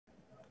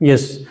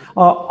Yes,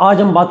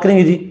 आज हम बात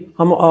करेंगे जी,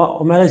 हम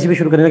हमारा इसी पे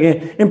शुरू करने लगे।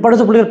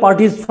 Importance of political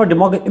parties for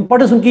democracy.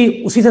 Importance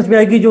उनकी उसी सेंस में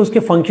आएगी जो उसके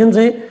फंक्शंस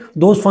हैं,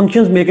 those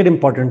functions make it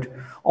important.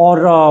 और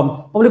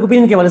पब्लिक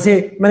ओपिनियन के हवाले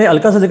से मैंने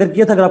हल्का सा जिक्र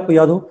किया था, अगर आपको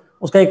याद हो,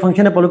 उसका एक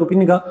फंक्शन है पब्लिक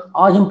ओपिनियन का।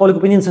 आज हम पब्लिक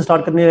ओपिनियन से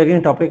स्टार्ट करने लगे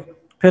हैं टॉपिक,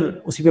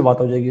 फिर उसी पे बात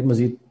हो जाएगी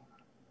मजीद।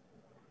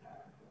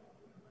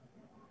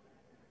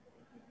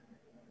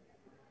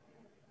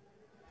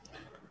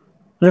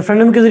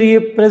 रेफरेंडम के जरिए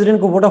प्रेसिडेंट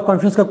को वोट ऑफ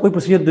कॉन्फिडेंस का कोई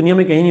प्रोसीजर दुनिया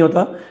में कहीं नहीं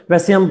होता।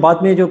 वैसे हम बाद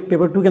में जो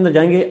पेपर 2 के अंदर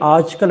जाएंगे,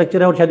 आज का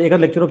लेक्चर है और शायद एक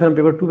लेक्चर हो, फिर हम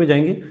पेपर 2 पे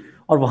जाएंगे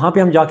और वहां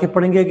पे हम जाके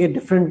पढ़ेंगे कि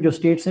डिफरेंट जो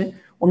स्टेट्स हैं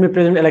उनमें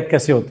प्रेसिडेंट इलेक्ट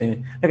कैसे होते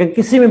हैं, लेकिन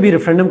किसी में भी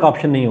रेफरेंडम का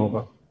ऑप्शन नहीं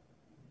होगा।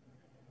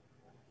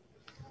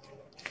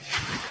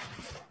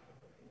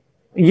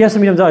 यस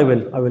मीर, आई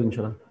विल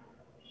इंशाल्लाह।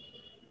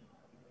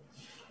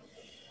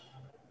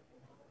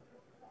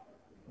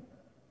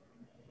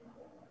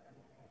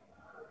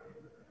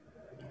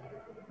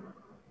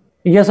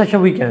 Yes, Asha,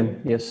 we can.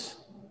 Yes.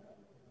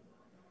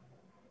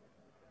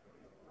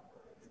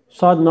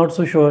 साथ नॉट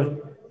सो श्योर।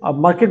 अब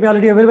मार्केट में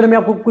ऑलरेडी अवेलेबल है, मैं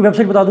आपको कोई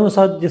वेबसाइट बता दूंगा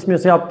साथ, जिसमें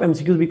से आप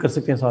एमसीक्यूज भी कर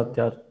सकते हैं साथ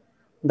यार।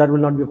 That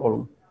will not be a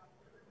problem.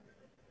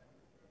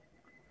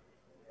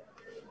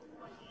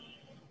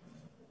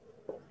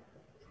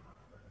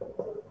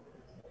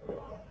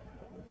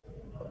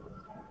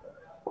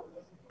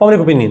 Public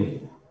opinion,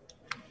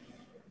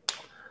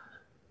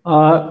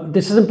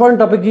 this is important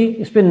topic जी,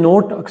 इस पे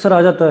नोट अक्सर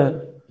आ जाता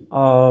है।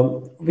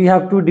 We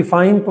have to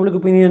define public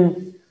opinion.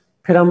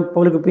 फिर हम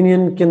पब्लिक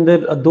ओपिनियन के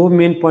अंदर दो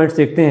मेन पॉइंट्स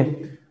देखते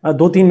हैं,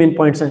 दो तीन मेन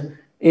पॉइंट्स हैं।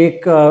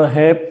 एक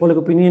है पब्लिक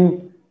ओपिनियन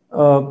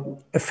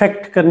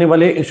इफेक्ट करने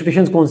वाले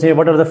इंस्टीट्यूशंस कौन से हैं,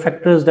 what are the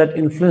factors that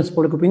influence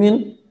public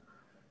opinion.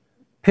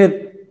 फिर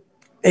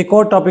एक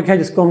और टॉपिक है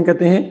जिसको हम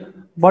कहते हैं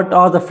what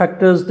are the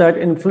factors that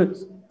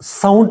influence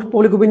sound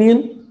public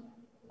opinion.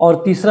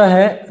 और तीसरा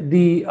है the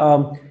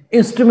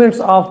instruments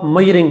of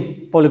measuring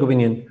public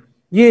opinion.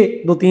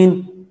 ये दो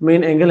तीन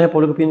मेन एंगल है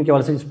पब्लिक ओपिनियन के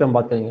हवाले से जिस पे हम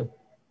बात करेंगे।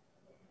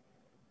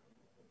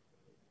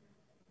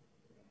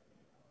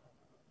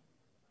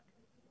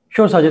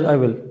 Sure Sajid, I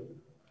will.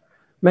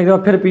 मैं एक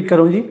बार फिर रिपीट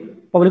करूँ जी,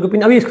 पब्लिक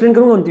ओपिनियन अभी एक्सप्लेन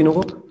करूंगा उन तीनों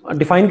को।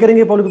 डिफाइन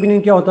करेंगे पब्लिक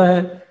ओपिनियन क्या होता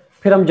है,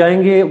 फिर हम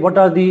जाएंगे what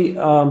are the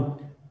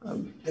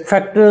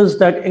factors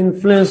that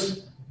influence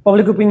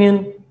public opinion.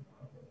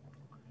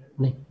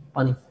 नहीं,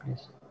 पानी प्लीज।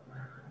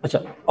 अच्छा,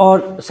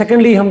 और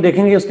सेकेंडली हम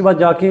देखेंगे उसके बाद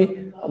जाके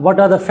what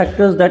are the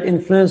factors that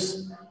influence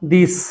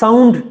the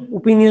sound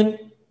opinion.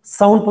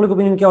 Sound public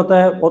opinion क्या होता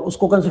है और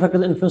उसको कौन से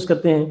फैक्टर्स इन्फ्लुएंस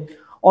करते हैं।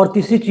 और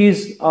तीसरी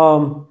चीज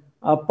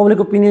पब्लिक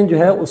ओपिनियन जो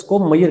है उसको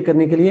मेजर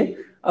करने के लिए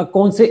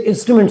कौन से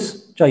इंस्ट्रूमेंट्स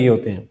चाहिए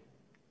होते हैं,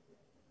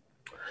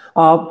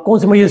 कौन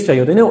से मेजर्स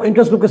चाहिए होते हैं।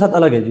 इंटरेस्ट ग्रुप के साथ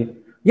अलग है जी।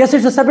 Yes,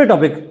 it's a separate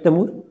topic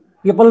Taimur,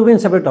 ये पब्लिक ओपिनियन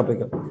सेपरेट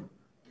टॉपिक है।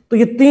 तो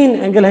ये तीन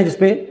एंगल हैं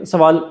जिसपे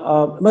सवाल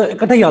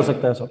इकट्ठा ही आ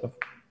सकता है sort of.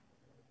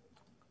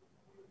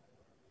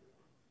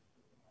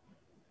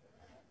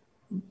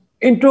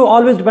 Intro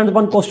always depends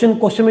upon question.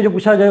 Question में जो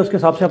पूछा जाए उसके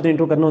हिसाब से आपने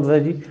इंट्रो करना होता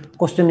है जी,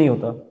 क्वेश्चन नहीं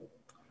होता।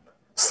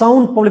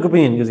 साउंड पब्लिक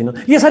ओपिनियन यूजिंग,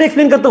 ये सारे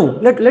एक्सप्लेन करता हूं।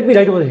 Let me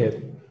right over here.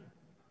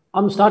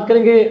 हम स्टार्ट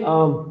करेंगे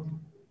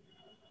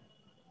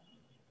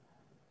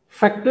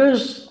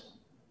factors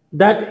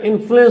that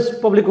influence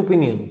public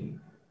opinion.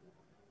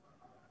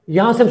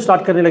 यहां से हम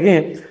स्टार्ट करने लगे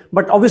हैं,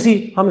 बट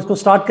ऑब्वियसली हम इसको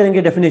स्टार्ट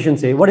करेंगे डेफिनेशन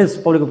से। What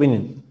is public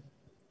opinion.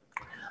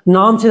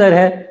 नाम से जाहिर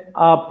है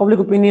public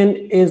opinion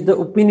is the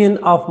opinion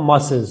of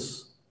masses.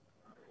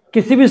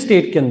 किसी भी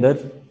स्टेट के अंदर,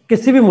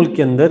 किसी भी मुल्क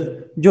के अंदर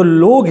जो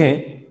लोग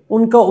हैं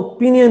उनका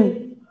ओपिनियन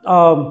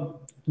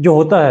जो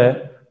होता है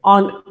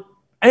ऑन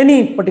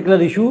एनी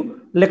पर्टिकुलर इशू।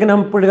 लेकिन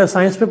हम पॉलिटिकल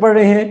साइंस में पढ़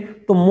रहे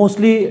हैं तो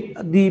mostly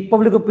the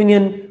public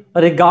opinion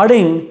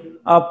regarding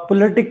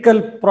political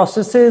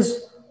processes,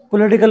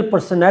 political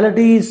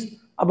personalities,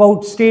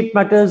 about state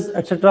matters,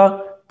 etc.,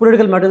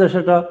 political matters,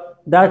 etc.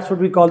 That's what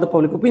we call the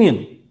public opinion.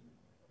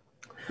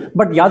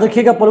 But याद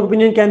रखिएगा, public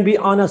opinion can be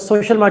on a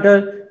social matter,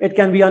 it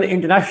can be on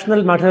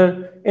international matter,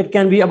 it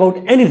can be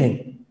about anything.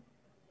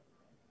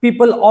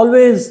 People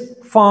always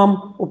form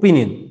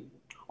opinion.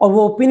 और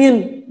वो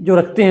opinion जो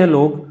रखते हैं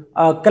लोग,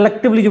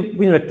 collectively जो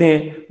opinion रखते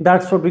हैं,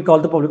 that's what we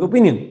call the public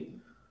opinion.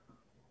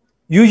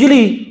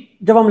 Usually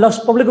जब हम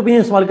लफ्ज़ public opinion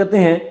इस्तेमाल करते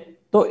हैं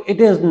तो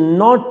it is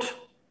not,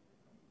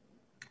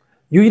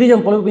 यूजली जब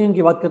हम पब्लिक ओपिनियन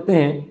की बात करते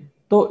हैं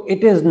तो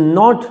it is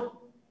not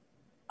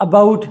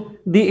about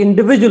the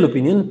individual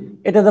opinion,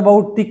 it is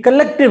about the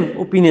collective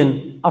opinion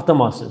of the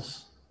masses.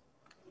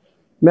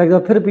 मैं एक बार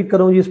फिर रिपीट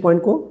करूं इस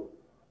पॉइंट को।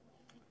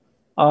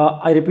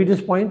 I repeat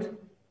this point,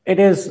 it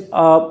is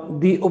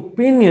the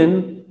opinion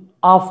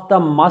of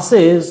the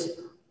masses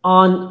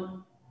on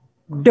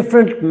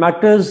different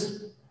matters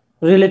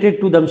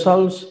related to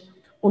themselves.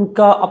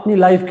 उनका अपनी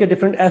life के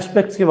different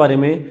aspects के बारे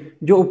में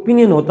जो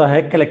ओपिनियन होता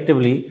है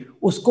कलेक्टिवली,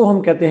 उसको हम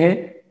कहते हैं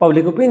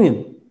public opinion.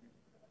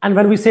 And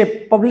when we से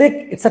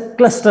public, it's a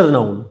cluster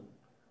noun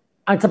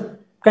and it's a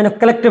kind of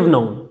collective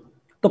noun.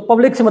 तो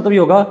पब्लिक से मतलब ये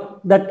होगा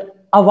दैट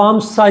अवाम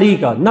सारी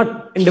का,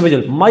 not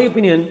individual. My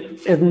opinion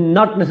is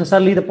not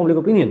necessarily the public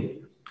opinion.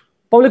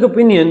 Public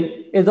opinion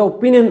is the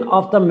opinion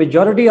of the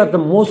majority और the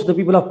most of the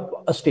people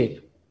of a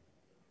state.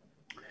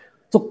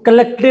 So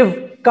collective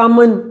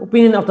common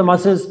opinion of the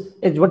masses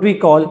is what we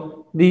call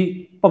the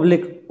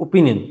public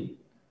opinion.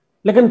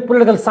 लेकिन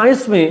political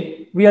science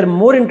में we are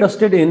more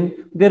interested in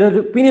their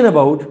opinion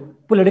about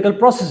political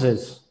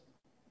processes.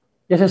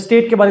 जैसे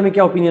state के बारे में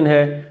क्या opinion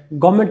है,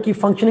 government की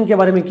functioning के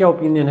बारे में क्या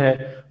ओपिनियन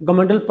है,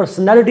 गवर्नमेंटल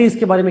पर्सनालिटीज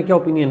के बारे में क्या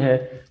ओपिनियन है,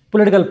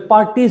 पॉलिटिकल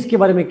पार्टीज के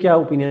बारे में क्या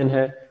ओपिनियन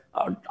है.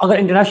 अगर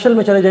इंटरनेशनल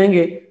में चले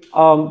जाएंगे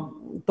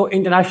तो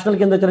इंटरनेशनल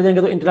के अंदर चले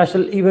जाएंगे तो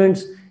international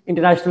events,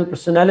 international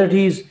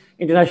personalities,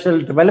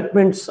 international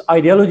developments,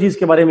 ideologies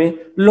के बारे में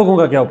लोगों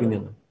का क्या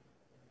ओपिनियन है.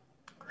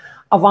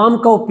 अवाम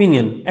का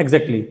opinion,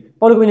 exactly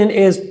public opinion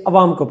is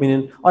अवाम का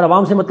ओपिनियन. और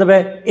अवाम से मतलब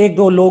है एक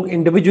दो लोग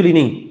इंडिविजुअली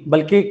नहीं,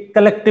 बल्कि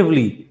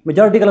कलेक्टिवली.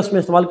 मेजॉरिटी का लफ्ज़ में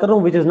इस्तेमाल कर रहा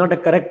हूँ, which is not a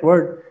correct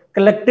word.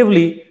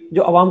 Collectively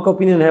जो अवाम का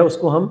ओपिनियन है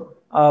उसको हम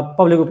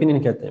पब्लिक ओपिनियन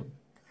कहते हैं.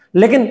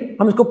 लेकिन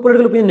हम इसको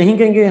पॉलिटिकल ओपिनियन नहीं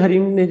कहेंगे.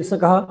 हरीम ने जिसने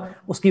कहा,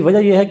 उसकी वजह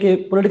यह है कि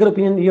पॉलिटिकल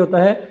ओपिनियन ये होता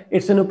है,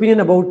 it's an opinion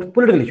about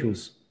political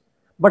issues.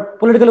 But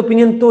political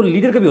opinion तो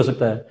लीडर का भी हो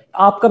सकता है,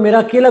 आपका मेरा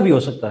अकेला भी हो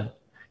सकता है.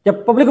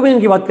 जब पब्लिक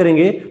ओपिनियन की बात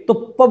करेंगे तो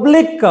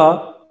पब्लिक का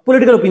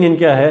पॉलिटिकल ओपिनियन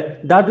क्या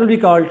है, that will be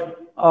called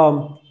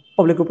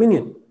public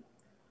opinion.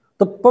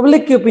 तो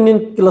पब्लिक के ओपिनियन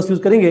के लफ्ज़ यूज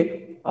करेंगे.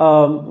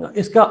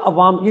 इसका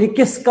अवाम यानी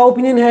किसका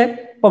ओपिनियन है,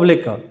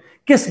 पब्लिक का.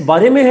 किस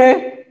बारे में है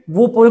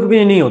वो पब्लिक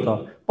ओपिनियन नहीं होता.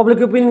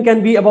 Public opinion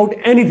can be about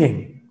anything.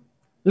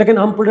 लेकिन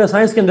हम पॉलिटिकल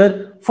साइंस के अंदर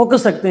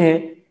फोकस रखते हैं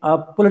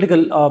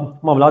पॉलिटिकल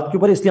मामलात के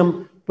ऊपर, इसलिए हम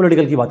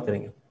पॉलिटिकल की बात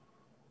करेंगे.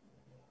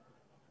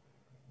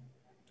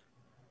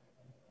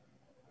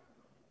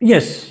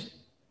 Yes,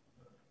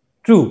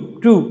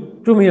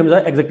 true medium,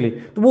 exactly.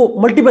 तो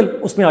वो मल्टीपल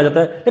उसमें आ जाता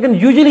है. लेकिन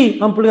यूजुअली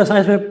हम पॉलिटिकल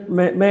साइंस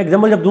में मैं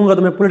एग्जांपल जब दूंगा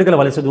तो मैं पॉलिटिकल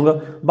हवाले से दूंगा,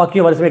 बाकी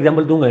हवाले से मैं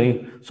एग्जांपल दूंगा नहीं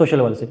सोशल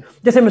हवाले से.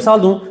 जैसे मिसाल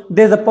दूं,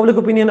 there is a public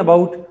opinion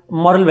about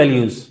moral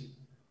values.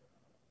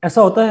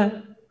 ऐसा होता है,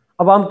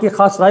 अवाम की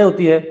खास राय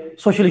होती है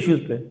सोशल इश्यूज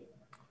पे.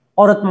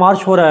 औरत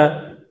मार्च हो रहा है,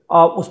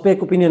 उस पर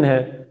एक ओपिनियन है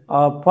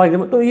फॉर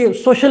एग्जाम्पल. तो ये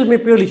सोशल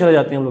में प्योरली चले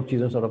जाते हैं हम लोग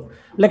चीज़ें सब.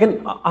 लेकिन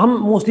हम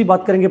मोस्टली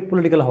बात करेंगे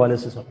पॉलिटिकल हवाले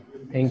से सब.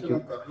 Thank you.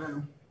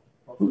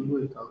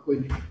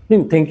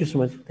 नहीं, thank you so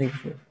much, thank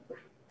you.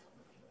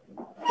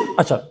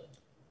 अच्छा,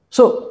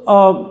 सो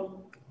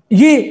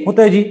ये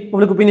होता है जी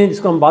पब्लिक ओपिनियन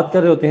जिसको हम बात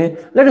कर रहे होते हैं.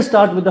 Let us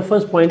start with the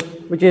first point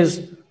which is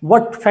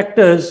what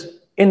factors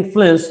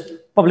influence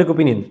public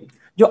opinion.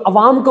 जो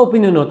अवाम का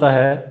ओपिनियन होता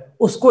है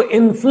उसको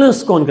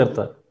इन्फ्लुएंस कौन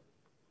करता है?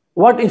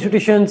 What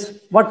institutions,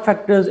 what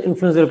factors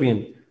influence their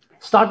opinion?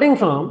 Starting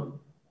from,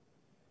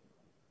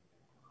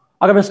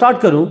 अगर मैं स्टार्ट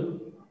करूं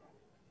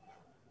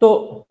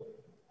तो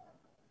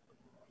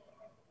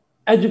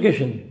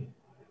एजुकेशन.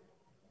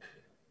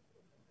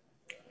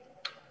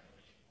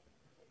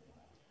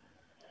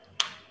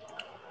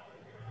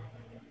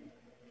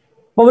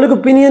 पब्लिक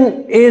ओपिनियन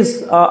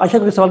इज, आशा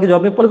के सवाल के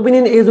जवाब में, public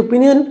opinion is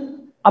opinion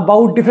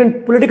about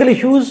different political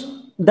issues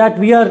that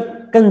we are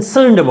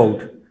concerned about.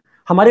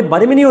 हमारे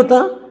बारे में नहीं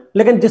होता,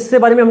 लेकिन जिससे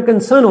बारे में हम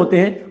कंसर्न होते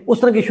हैं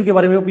उस तरह के इशू के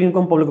बारे में ओपिनियन को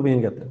हम पब्लिक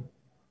ओपिनियन कहते हैं.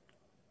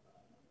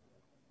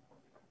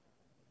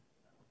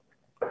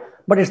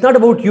 But it's not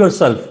about your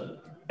self,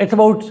 it's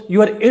about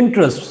your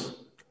interest.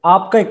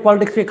 आपका एक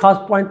पॉलिटिक्स के खास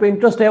पॉइंट पे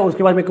इंटरेस्ट है,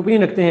 उसके बारे में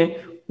ओपिनियन रखते हैं,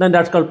 then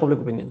that's called public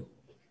opinion.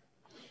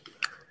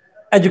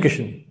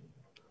 Education,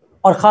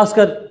 और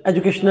खासकर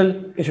एजुकेशनल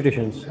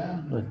इंस्टीट्यूशंस.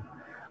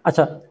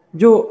 अच्छा,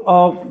 जो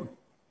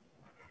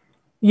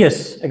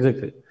yes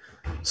exactly.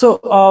 So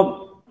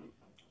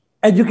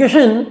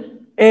education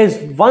is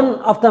one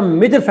of the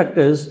major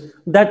factors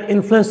that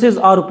influences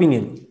our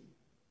opinion.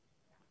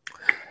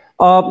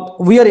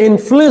 We are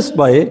influenced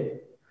by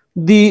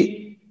the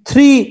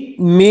three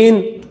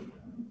main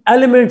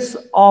elements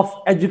of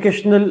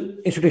educational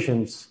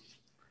institutions.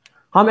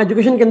 हम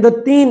education के अंदर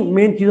तीन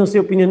main चीजों से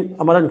ओपिनियन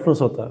हमारा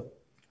इन्फ्लुएंस होता है.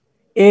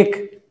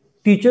 एक,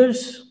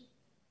 teachers.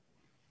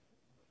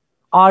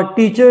 Our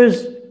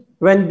teachers,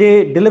 when they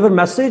deliver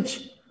message,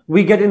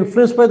 we get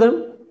influenced by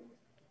them.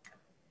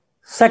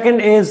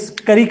 Second is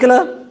curricula.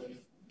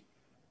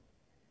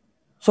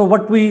 So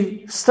what we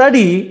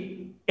study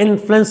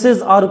influences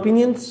our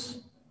opinions.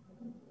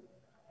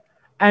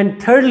 And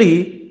thirdly,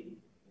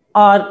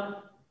 our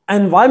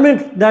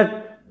environment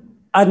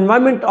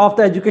of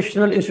the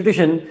educational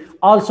institution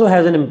also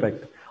has an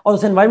impact. और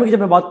उस environment की जब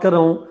मैं बात कर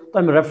रहा हूँ तो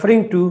I'm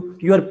referring to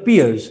your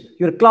peers,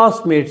 your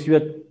classmates,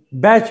 your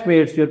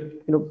batchmates, your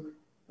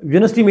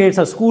university mates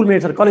or school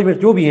mates or college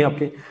mates, जो भी हैं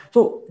आपके. So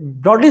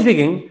broadly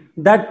speaking,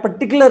 that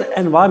particular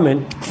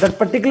environment, that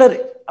particular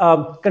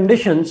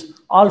conditions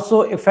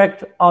also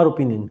affect our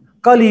opinion.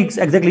 Colleagues,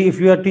 exactly, if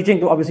you are teaching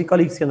तो obviously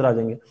colleagues के अंदर आ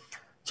जाएंगे.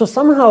 So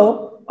somehow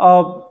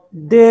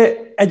the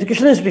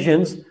educational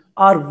institutions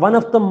are one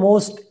of the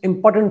most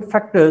important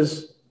factors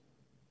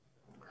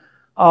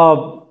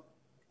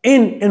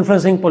in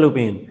influencing public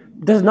opinion.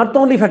 This is not the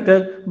only factor,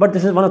 but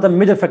this is one of the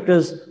major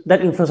factors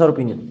that influence our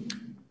opinion.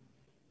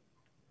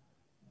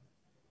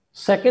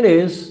 Second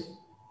is,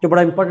 जो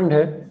बड़ा important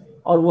है,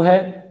 और वो है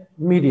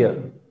media.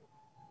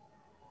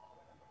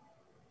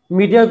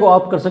 Media को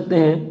आप कर सकते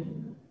हैं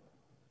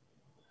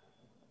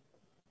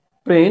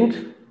print,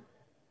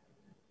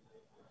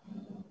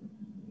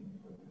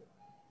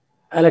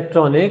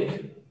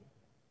 electronic,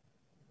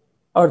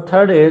 or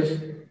third is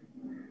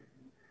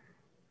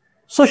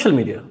social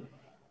media.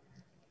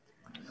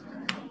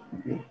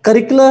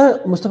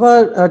 Curricula,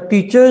 Mustafa,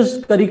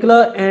 teachers,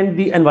 curricula and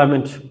the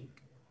environment.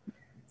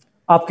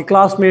 आपके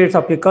classmates,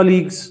 आपके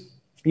colleagues,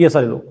 ये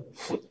सारे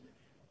लोग.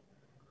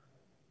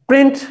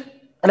 Print,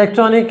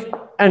 electronic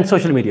and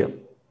social media.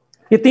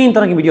 ये तीन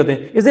तरह के मीडिया होते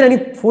हैं. Is there any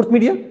fourth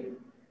media?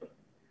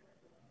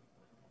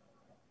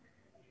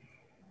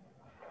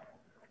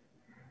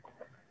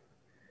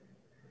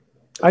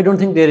 I don't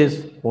think there is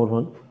more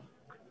one.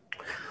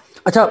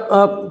 अच्छा,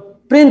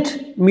 प्रिंट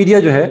मीडिया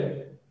जो है,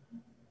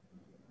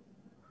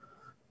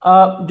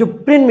 जो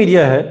प्रिंट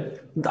मीडिया है,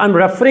 I am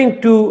referring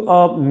to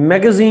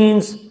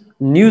magazines,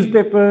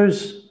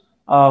 newspapers,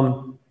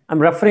 I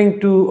am referring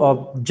to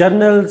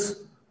journals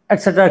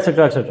etcetera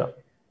etcetera etcetera.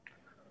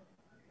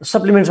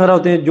 Supplements वगैरह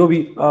होते हैं, जो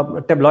भी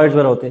टेबलॉइड्स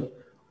वगैरह होते हैं.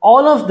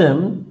 All of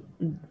them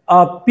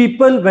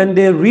people when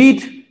they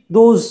read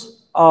those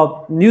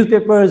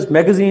newspapers,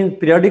 magazines,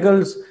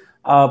 periodicals,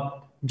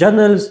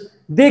 journals,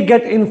 they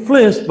get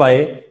influenced by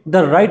the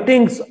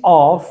writings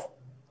of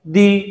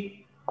the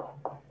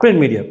print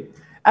media.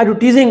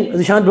 Advertising,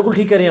 Zishan बिल्कुल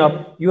ठीक कह रहे हैं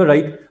आप, you are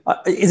right.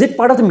 Is it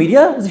part of the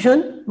media,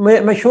 Zishan?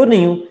 मैं sure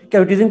नहीं हूँ कि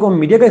advertising को हम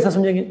media का हिस्सा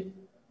समझेंगे.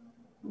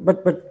 But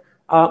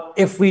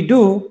if we do,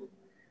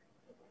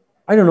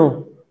 I don't know.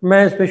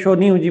 मैं इस पे sure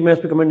नहीं हूँ जी, मैं इस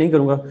पे comment नहीं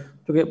करूँगा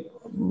क्योंकि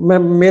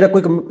मेरा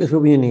कोई इस पे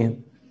opinion नहीं है.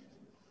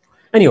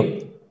 Anyhow,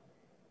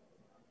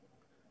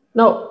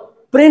 now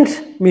print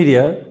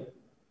media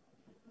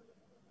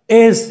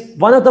is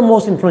one of the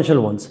most influential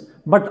ones,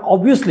 but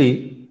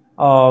obviously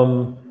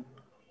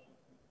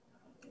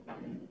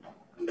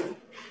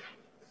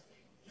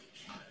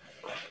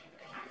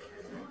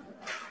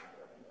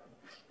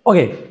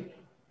okay,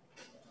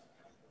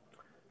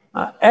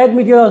 ad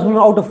media,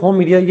 out of home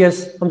media,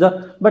 yes, समझा.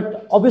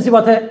 but obviously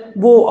बात है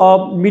वो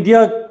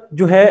media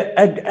जो है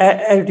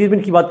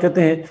एडवर्टीजमेंट की बात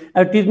करते हैं.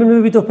 एडवर्टीजमेंट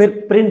में भी तो फिर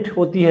प्रिंट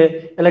होती है,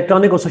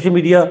 इलेक्ट्रॉनिक और सोशल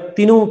मीडिया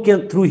तीनों के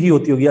थ्रू ही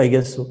होती होगी, I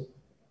guess so.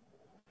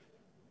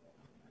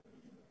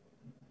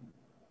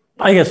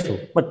 I guess so,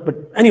 but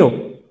anyhow,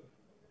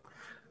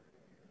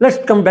 let's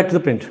come back to the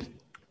print.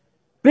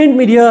 Print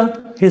media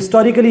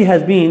historically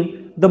has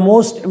been the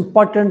most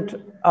important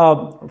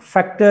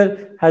factor,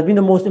 has been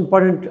the most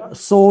important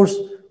source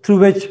through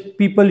which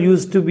people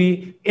used to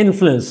be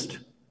influenced.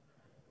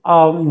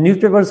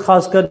 Newspapers,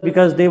 khaskar,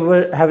 because they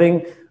were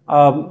having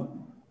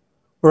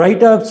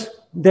write-ups,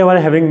 they were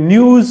having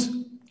news,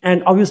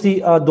 and obviously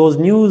those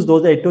news,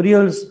 those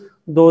editorials,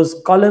 those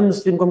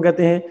columns, जिनको हम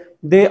कहते हैं,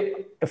 they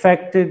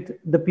affected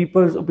the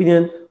people's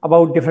opinion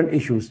about different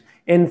issues.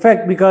 In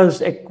fact,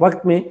 because ek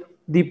waqt mein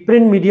the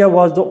print media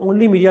was the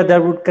only media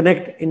that would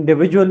connect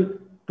individual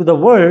to the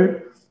world,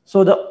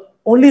 so the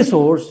only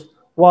source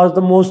was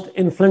the most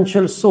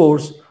influential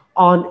source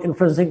on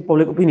influencing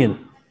public opinion.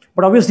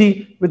 But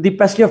obviously, with the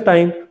passage of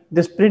time,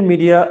 this print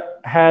media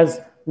has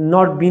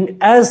not been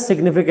as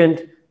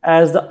significant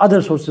as the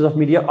other sources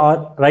of media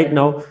are right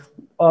now.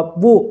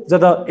 वो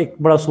ज़्यादा एक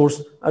बड़ा source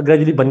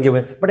gradually बन गए हुए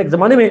हैं, but एक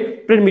ज़माने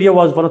में print media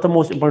was one of the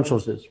most important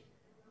sources.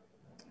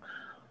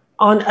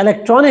 On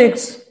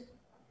electronics,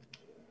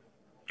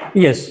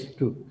 yes,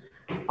 true.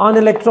 On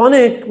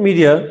electronic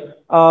media,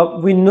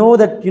 we know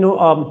that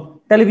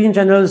television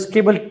channels,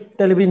 cable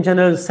television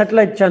channels,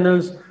 satellite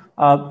channels,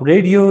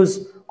 radios,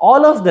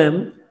 all of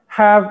them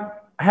have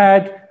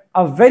had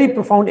a very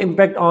profound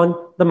impact on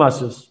the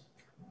masses,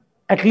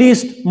 at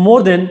least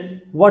more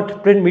than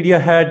what print media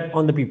had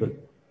on the people.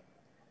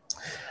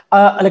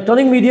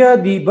 Electronic media,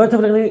 the birth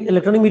of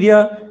electronic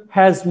media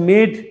has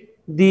made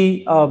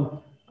the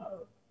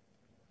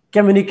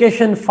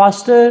communication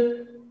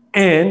faster,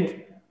 and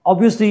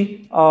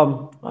obviously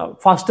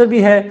faster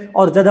भी है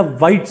और ज़्यादा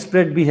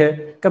widespread भी है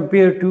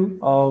compared to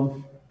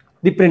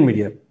the print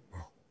media.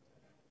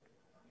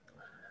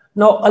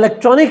 Now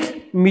electronic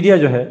media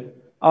जो है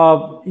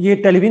ये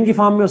television की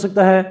फॉर्म में हो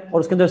सकता है और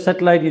उसके अंदर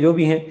सैटेलाइट ये जो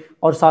भी हैं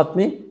और साथ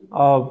में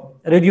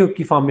रेडियो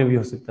की फॉर्म में भी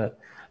हो सकता है.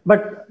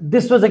 But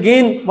this was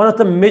again one of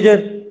the major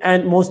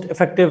and most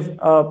effective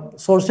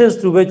sources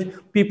through which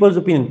people's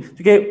opinion.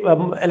 Okay,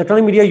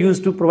 electronic media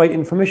used to provide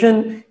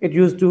information, it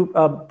used to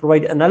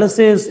provide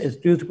analysis,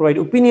 it used to provide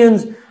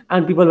opinions,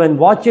 and people when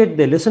watch it,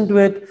 they listen to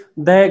it,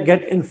 they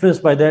get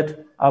influenced by that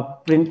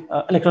print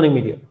electronic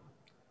media.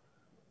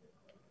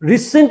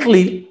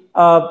 Recently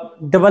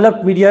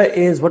developed media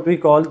is what we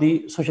call the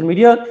social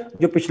media,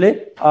 जो पिछले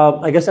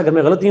I guess अगर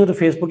मैं गलत नहीं हूँ तो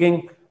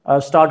फेसबुकिंग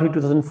start हुई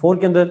 2004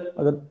 के अंदर,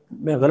 अगर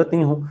मैं गलत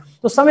नहीं हूँ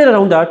तो समवेयर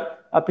अराउंड दैट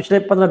पिछले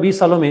 15-20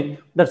 सालों में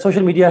that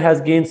social media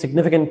has gain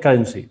significant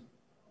currency.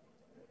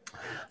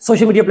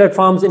 Social media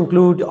platforms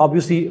include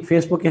obviously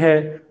Facebook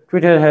है,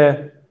 ट्विटर है,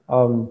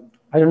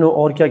 आई डोंट नो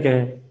और क्या क्या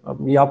है,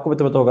 ये आपको भी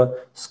तो पता होगा.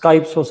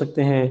 स्काइप्स हो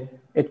सकते हैं,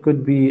 इट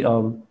कुड बी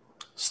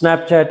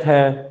स्नैपचैट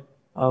है,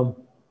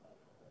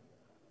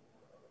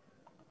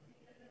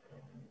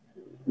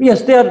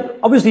 yes, they are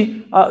obviously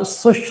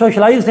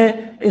socialized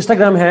हैं,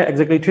 Instagram है,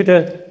 exactly, Twitter,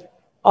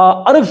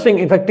 Arab Spring,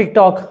 in fact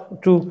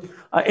TikTok too.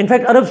 In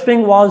fact Arab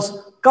Spring was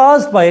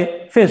caused by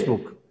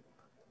Facebook.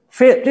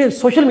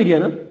 social media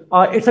na,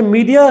 it's a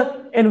media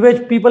in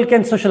which people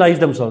can socialize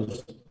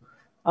themselves.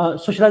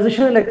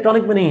 Socialization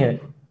electronic में नहीं है,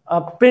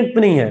 print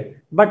में नहीं है,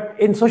 but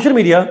in social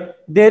media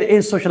there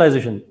is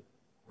socialization.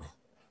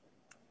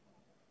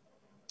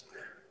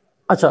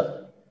 अच्छा,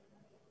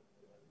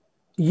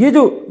 ये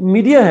जो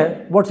media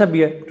है, व्हाट्सएप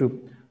भी है, true.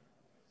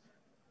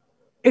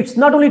 It's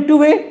not only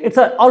two-way, it's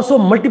also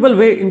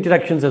multiple-way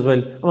interactions as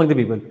well among the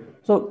people.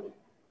 So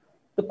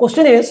the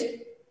question is,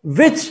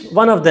 which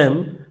one of them?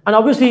 And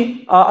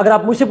obviously, अगर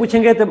आप मुझसे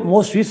पूछेंगे तो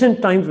most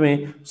recent times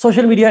में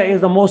social media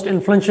is the most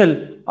influential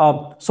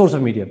source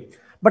of media.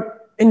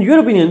 But in your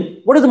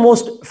opinion, what is the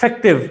most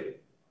effective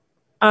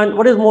and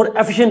what is more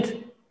efficient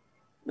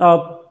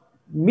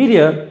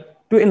media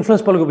to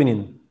influence public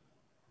opinion?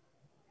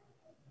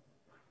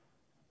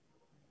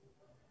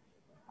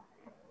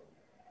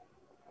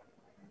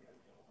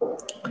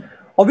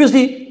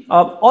 Obviously,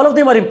 all of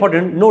them are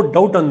important, no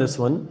doubt on this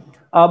one.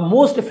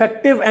 Most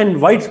effective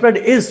and widespread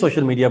is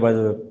social media, by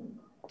the way.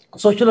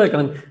 Social और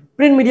economic.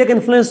 Print media का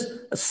influence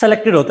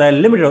selected होता है,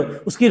 limited,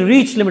 उसकी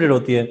reach limited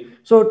होती है.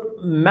 So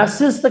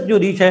masses तक जो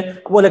reach है,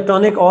 वो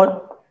electronic और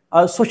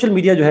social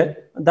media जो है,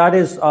 that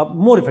is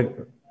more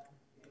effective.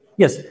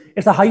 Yes,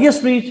 it's the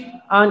highest reach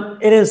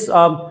and it is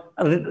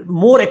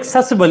more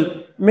accessible.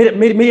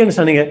 मेरी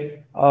understanding है.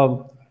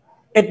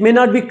 It may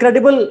not be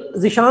credible,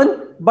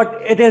 Zishan,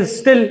 but it is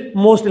still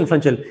most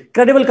influential.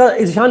 Credible का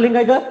Zishan link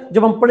आएगा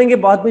जब हम पढ़ेंगे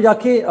बाद में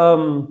जाके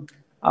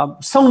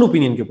sound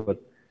opinion के ऊपर.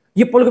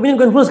 ये public opinion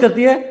को influence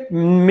करती है,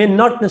 may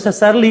not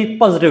necessarily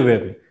positive way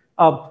में.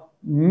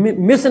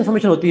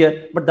 Misinformation होती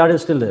है, but that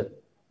is still there.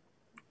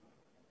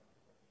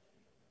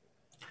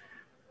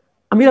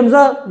 Amir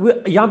Hamza,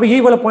 यहाँ पे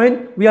यही वाला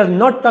point, we are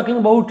not talking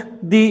about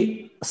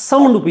the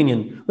sound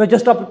opinion. We are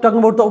just talking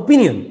about the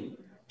opinion.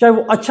 चाहे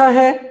वो अच्छा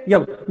है या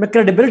मैं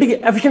क्रेडिबिलिटी की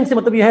एफिशिएंसी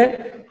मतलब ये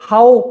है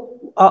हाउ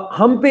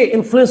हम पे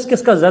इन्फ्लुएंस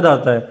किसका ज्यादा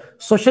आता है,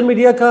 सोशल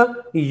मीडिया का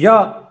या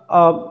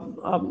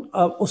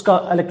उसका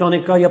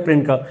इलेक्ट्रॉनिक का या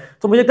प्रिंट का.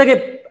 तो मुझे लगता है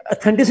कि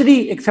ऑथेंटिसिटी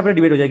एक सेपरेट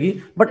डिबेट हो जाएगी,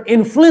 बट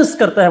इन्फ्लुएंस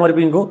करता है हमारे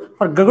ओपिनियन को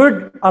फॉर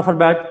गुड और for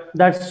bad,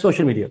 that's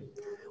social media.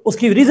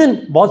 उसकी रीजन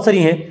बहुत सारी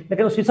हैं,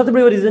 लेकिन उसकी सबसे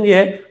बड़ी रीजन ये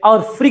है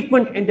our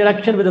frequent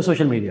interaction with the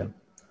social media.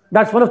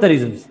 That's one of the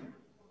reasons.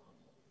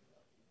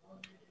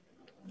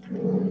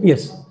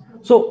 Yes,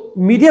 so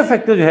media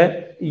factor जो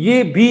है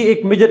ये भी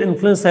एक मेजर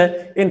इन्फ्लुएंस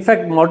है.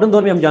 इनफैक्ट मॉडर्न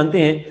दौर में हम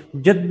जानते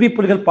हैं जब भी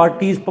पॉलिटिकल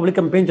पार्टीज पब्लिक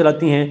कैंपेन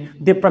चलाती हैं,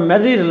 दे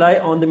primarily rely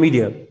on the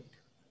media,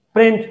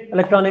 print,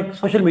 electronic,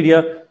 social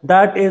media.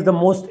 That is the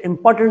most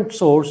important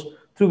source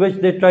through which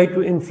they try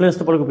to influence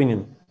the public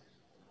opinion.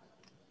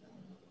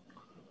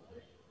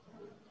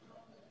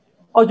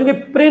 और चूंकि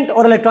प्रिंट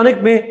और इलेक्ट्रॉनिक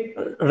में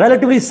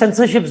रिलेटिवली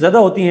सेंसरशिप ज्यादा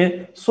होती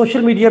हैं,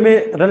 social media में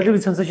रिलेटिवली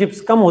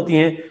सेंसरशिप्स कम होती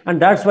हैं, and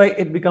that's why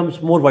it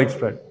becomes more wide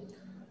spread.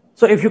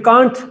 So if you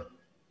can't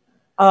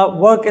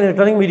work in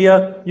electronic media,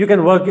 you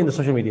can work in the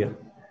social media.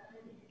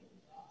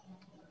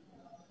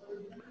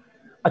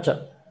 Acha,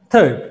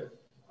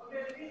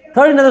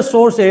 third another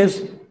source is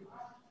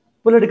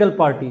political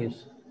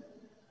parties.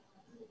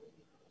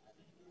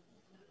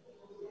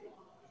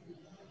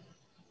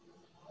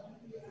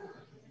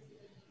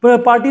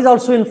 Parties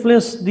also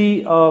influence the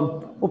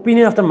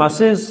opinion of the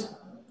masses,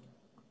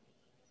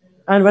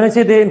 and when I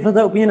say they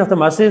influence the opinion of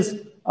the masses,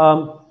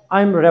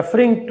 I'm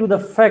referring to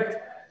the fact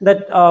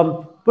that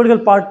political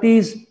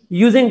parties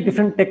using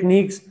different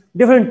techniques,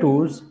 different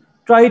tools,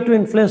 try to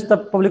influence the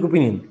public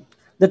opinion.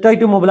 They try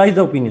to mobilize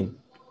the opinion.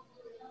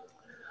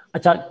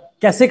 अच्छा,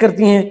 कैसे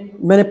करती हैं?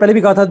 मैंने पहले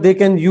भी कहा था, they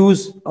can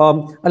use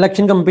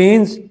election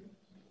campaigns,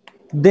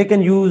 they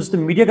can use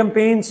the media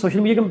campaigns,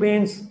 social media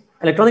campaigns,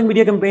 electronic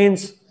media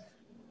campaigns.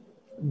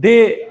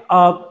 They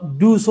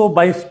do so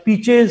by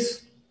speeches,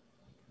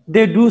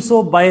 they do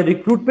so by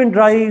recruitment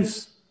drives.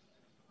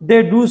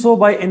 They do so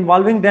by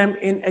involving them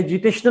in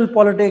agitational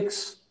politics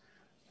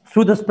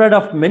through the spread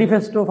of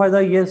manifesto फायदा.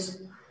 Yes,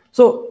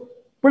 so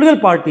political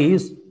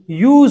parties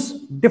use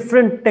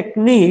different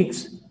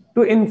techniques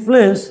to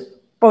influence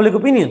public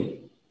opinion.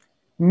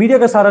 Media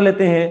का सहारा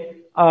लेते हैं,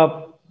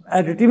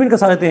 advertisement का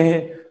सहारा लेते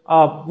हैं,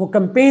 वो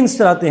campaigns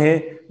चलाते हैं,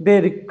 they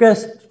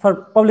request for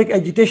public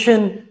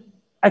agitation,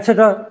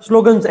 etc.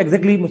 slogans,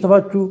 exactly,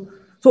 Mustafa, true.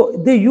 So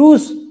they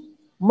use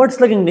मट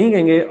स्लगिंग नहीं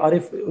कहेंगे, और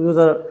इफ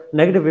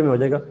नेगेटिव वे में हो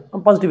जाएगा,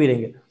 हम पॉजिटिव ही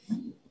रहेंगे.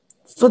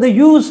 सो दे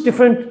यूज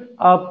डिफरेंट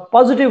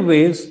पॉजिटिव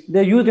वेज,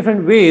 दे use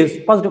different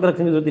ways, positive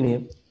correction की जरूरत नहीं है.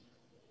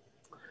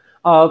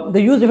 दे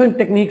यूज डिफरेंट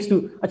टेक्निक्स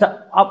टू. अच्छा,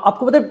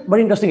 आपको पता है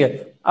बड़ी इंटरेस्टिंग है,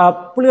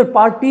 political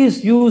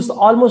parties use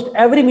almost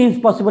every means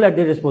possible at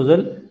there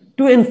disposal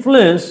to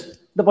influence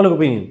the public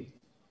opinion.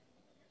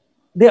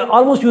 They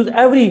almost use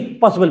every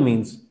possible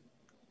means.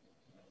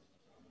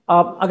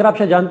 अगर आप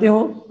शायद जानते हो,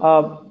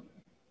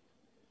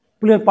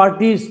 पॉलिटिकल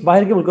पार्टीज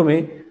बाहर के मुल्कों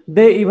में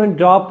they even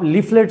drop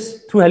leaflets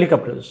through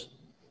helicopters.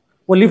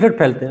 वो लीफलेट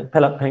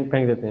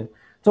फेंक देते हैं,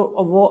 तो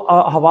वो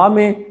हवा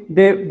में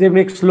they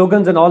make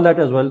slogans and all that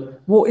as well.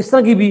 वो इस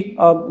तरह की भी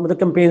मतलब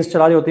कैंपेन्स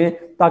चला रहे होते हैं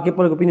ताकि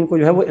पब्लिक ओपिनियन को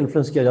जो है वो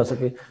इन्फ्लुएंस किया जा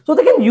सके. सो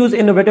they can use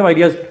innovative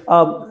ideas.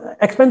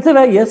 Expensive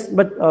है, यस,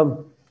 बट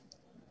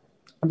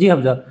जी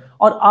हमजा.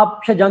 और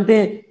आप शायद जानते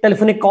हैं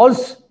टेलीफोनिक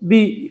कॉल्स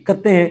भी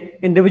करते हैं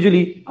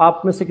इंडिविजुअली।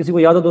 आप में से किसी को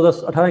याद हो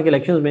 2018 के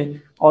इलेक्शंस में,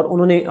 और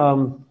उन्होंने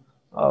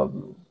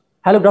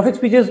हेलोग्राफिक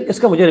स्पीचेस,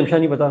 इसका मुझे रिमशा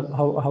नहीं पता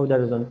हाउ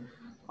दैट इज डन।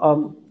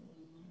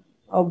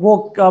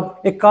 वो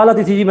एक कॉल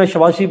आती थी जी, मैं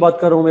शबाशी बात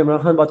कर रहा हूँ, मैं इमरान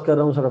खान बात कर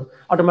रहा हूँ, सर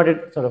ऑटोमेटेड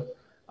सर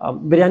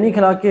बिरयानी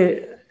खिला के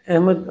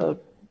अहमद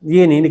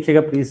ये नहीं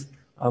लिखिएगा please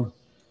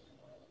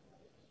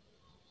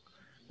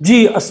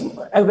ji.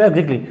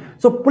 Exactly.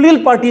 So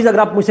political parties अगर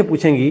आप मुझसे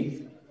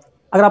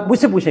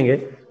पूछेंगे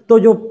तो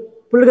जो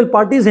पॉलिटिकल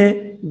पार्टीज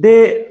हैं they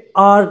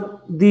are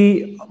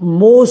the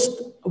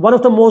most one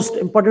of the most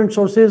important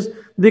sources,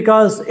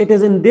 because it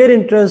is in their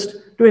interest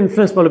to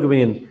influence public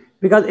opinion.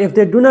 Because if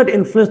they do not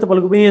influence the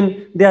public opinion,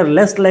 they are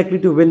less likely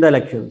to win the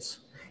elections.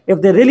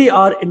 If they really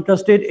are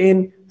interested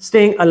in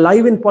staying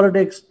alive in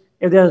politics,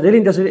 if they are really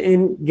interested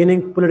in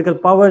gaining political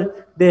power,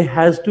 they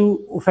has to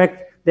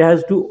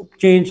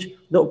change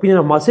the opinion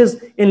of masses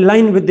in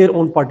line with their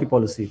own party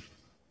policy.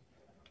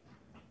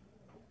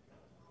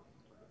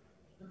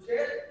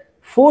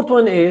 Fourth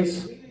one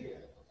is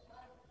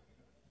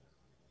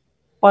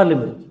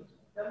parliament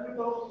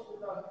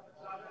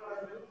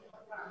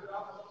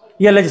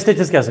या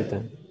legislatures कह सकते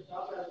हैं।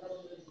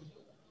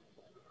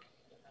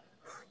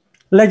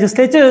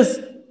 Legislatures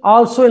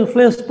also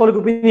influence public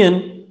opinion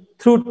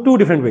through to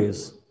different ways.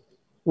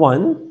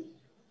 One,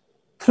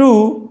 through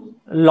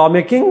law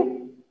making,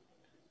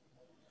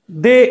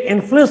 they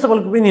influence the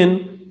public opinion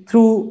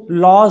through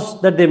laws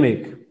that they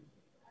make,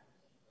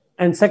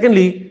 and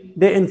secondly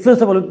they influence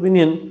the public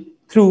opinion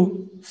through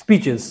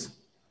speeches,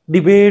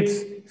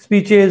 debates,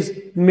 speeches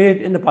made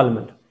in the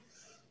parliament.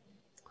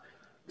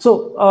 So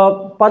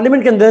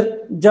parliament के अंदर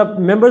जब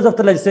members of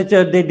the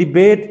legislature they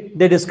debate,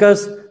 they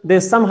discuss, they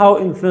somehow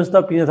influence the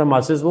opinions of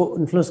masses, वो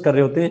influence कर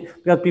रहे होते हैं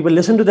because people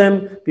listen to them,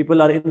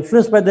 people are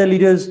influenced by their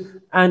leaders,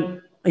 and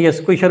yes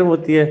कोई शर्म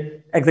होती है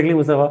exactly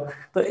मुस्तफा।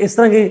 तो इस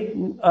तरह की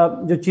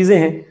जो चीज़ें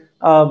हैं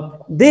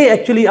they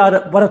actually are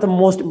one of the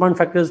most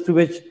important factors through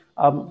which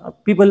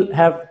people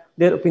have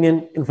their opinion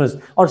influence।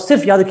 और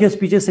सिर्फ याद रखिए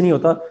स्पीचेस से नहीं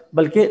होता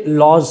बल्कि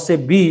लॉज से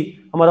भी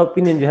हमारा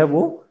ओपिनियन जो है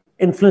वो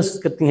इन्फ्लुएंस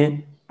करती हैं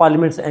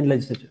parliaments and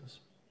legislatures.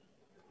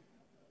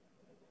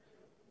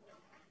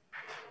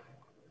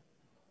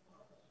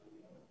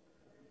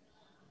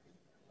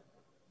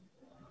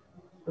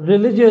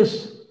 Religious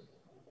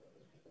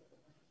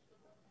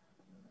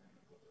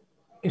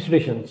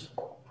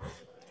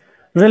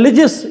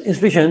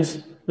institutions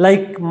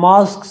like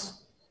mosques,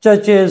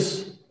 churches,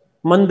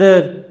 मंदिर,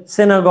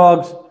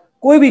 synagogues,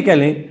 कोई भी कह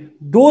लें,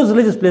 those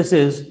religious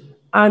places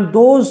and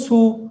those who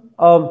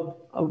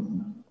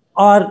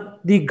are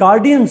the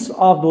guardians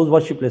of those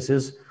worship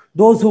places,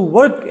 those who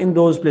work in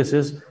those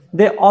places,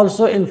 they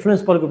also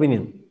influence public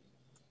opinion.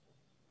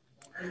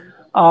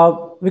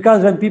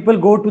 Because when people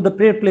go to the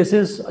prayer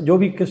places, जो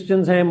भी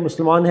Christians हैं,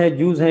 Musliman हैं,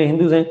 Jews हैं,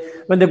 Hindus हैं,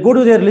 when they go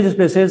to their religious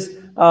places,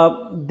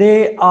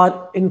 they are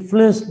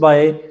influenced by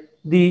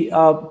the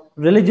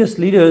religious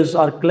leaders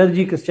or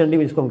clergy Christianity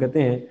जिसको हम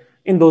कहते हैं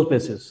in those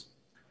places.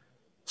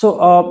 So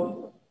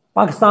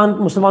Pakistan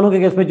मुसलमानों के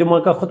केस में जुम्मा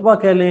का खुतबा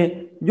कह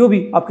लें, जो भी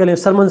आप कह लें,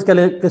 सरमन्स कह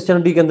लें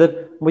क्रिश्चियनिटी के अंदर,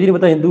 मुझे नहीं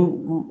पता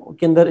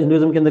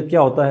हिंदुइज्म के अंदर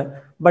क्या होता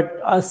है, but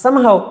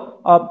somehow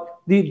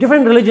the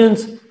different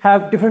religions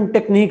have different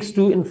techniques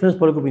to influence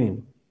public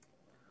opinion.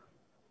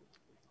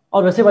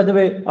 और वैसे by the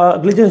way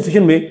religious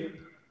institution में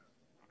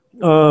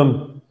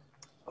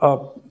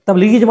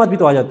तबलीगी जमात भी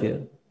तो आ जाती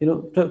है, you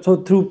know, so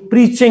through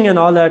preaching and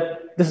all that,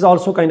 this is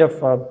also kind of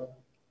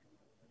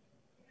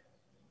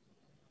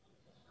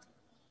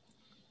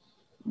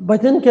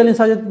भजन कह लें,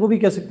 शायद वो भी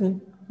कह सकते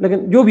हैं, लेकिन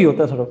जो भी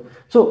होता है sir.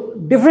 So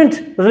different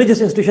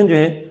religious institution जो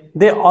हैं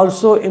they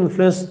also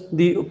influence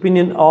the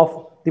opinion of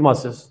the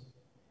masses.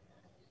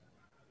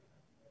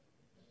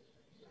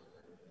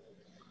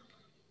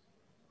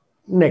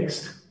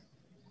 Next,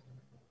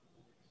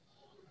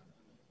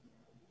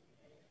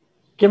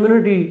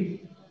 community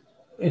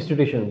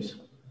institutions.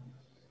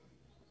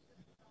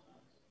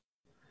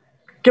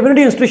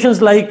 Community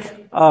institutions like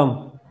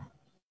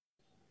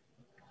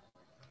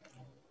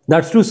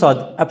That's true, Saad.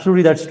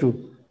 Absolutely, that's true.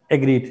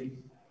 Agreed.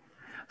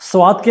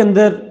 स्वाद के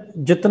अंदर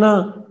जितना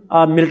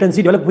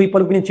मिलिटेंसी डेवलप हुई,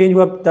 पब्लिक ओपिनियन चेंज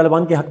हुआ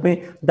तालिबान के हक में,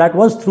 that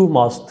was through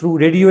mask, through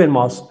radio and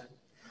mask.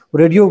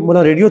 Radio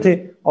Mulla radio थे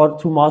और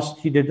through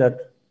mask he did that,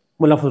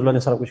 मुल्ला फजलुल्लाह ने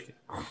सारा कुछ किया।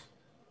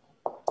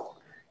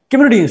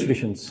 Community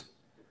institutions.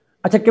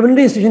 अच्छा,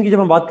 कम्युनिटी इंस्टीट्यूशन की जब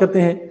हम बात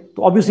करते हैं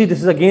तो obviously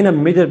this is again a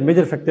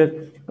major factor,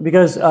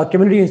 because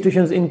community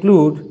institutions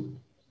include,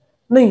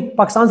 नहीं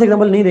पाकिस्तान से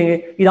एग्जाम्पल नहीं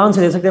देंगे, ईरान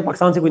से दे सकते हैं,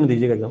 पाकिस्तान से कोई नहीं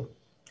दीजिएगा एग्जाम्पल।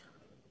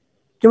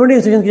 कम्युनिटी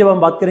इंस्टीट्यूशन की जब हम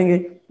बात करेंगे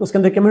तो उसके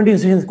अंदर कम्युनिटी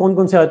इंस्टीट्यूशन कौन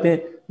कौन से आते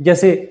हैं,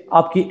 जैसे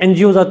आपकी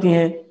एनजीओज आती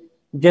हैं,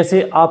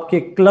 जैसे आपके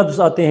क्लब्स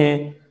आते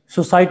हैं,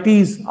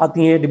 सोसाइटीज़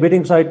आती हैं,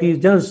 डिबेटिंग सोसाइटीज़,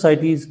 जनरल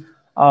सोसाइटीज़,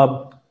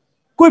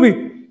 कोई भी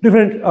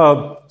डिफरेंट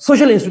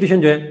सोशल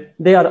इंस्टीट्यूशन जो है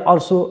they are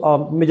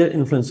also major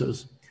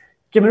influencers.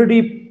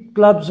 Community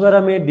clubs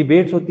वगैरह में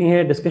डिबेट्स होती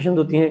हैं, डिस्कशन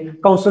होती हैं,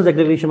 काउंसिल्स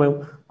एग्रीगेशन में,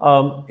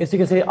 इसी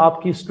तरीके से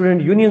आपकी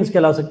स्टूडेंट यूनियंस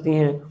कहला सकती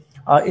हैं,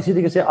 इसी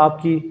तरीके से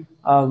आपकी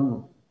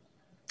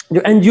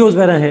जो NGOs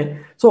वगैरह हैं,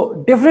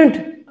 सो डिफरेंट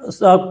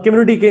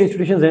कम्युनिटी के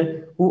इंस्टीट्यूशंस हैं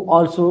who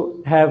also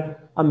have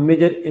a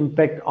major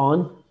impact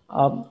on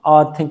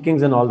our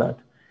thinkings and all that.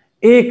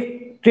 एक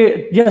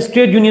जैसे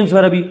ट्रेड यूनियंस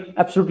वगैरह भी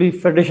एब्सोल्युटली,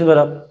 फेडरेशन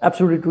वगैरह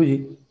एब्सोल्युटली ट्रू जी,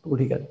 तो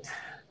ठीक है.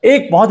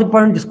 एक बहुत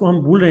इंपॉर्टेंट जिसको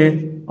हम भूल रहे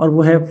हैं और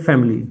वो है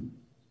family.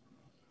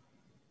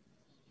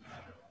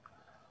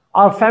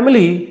 Our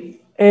family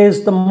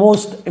is the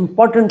most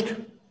important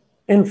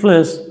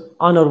influence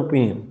on our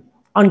opinion,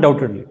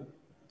 undoubtedly.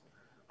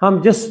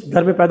 हम जिस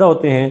घर में पैदा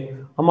होते हैं,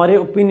 हमारे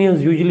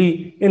ओपिनियंस यूजुअली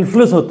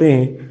इन्फ्लुएंस होते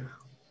हैं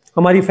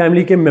हमारी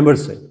फैमिली के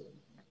मेंबर्स से.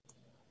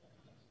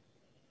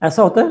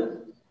 ऐसा होता है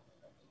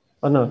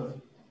और ना?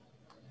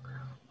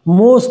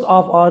 Most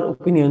of our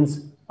opinions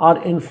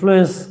are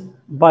influenced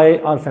by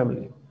our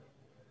family.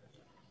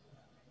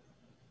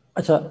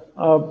 अच्छा,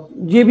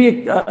 ये भी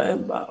एक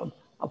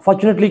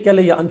फॉर्चुनेटली कह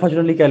लें या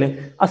अनफॉर्चुनेटली कह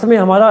लें, असल में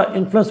हमारा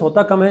इन्फ्लुएंस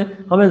होता कम है,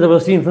 हमें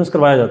ज़बरदस्ती इन्फ्लुएंस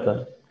करवाया जाता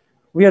है.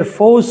 We are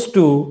forced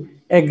to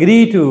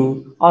agree to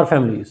our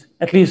families,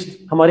 at least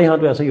हमारे यहाँ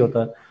तो ऐसा ही होता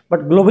है. बट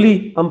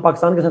ग्लोबली हम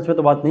पाकिस्तान के सेंस में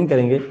तो बात नहीं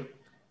करेंगे,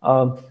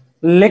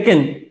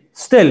 लेकिन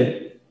स्टिल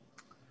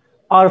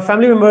आवर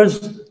फैमिली मेम्बर्स,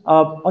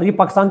 और ये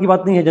पाकिस्तान की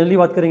बात नहीं है, जनरली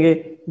बात करेंगे,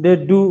 they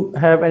do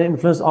have an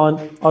influence on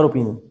our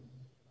opinion.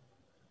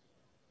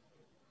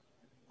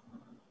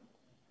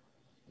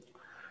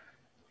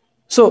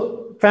 So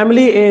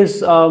family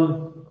is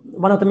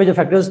one of the major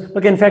factors.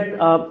 बल्कि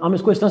इनफैक्ट हम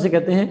इसको इस तरह से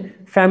कहते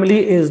हैं, family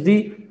is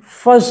the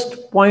first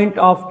point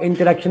of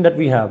interaction that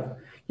we have.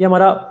 ये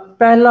हमारा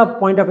पहला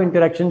पॉइंट ऑफ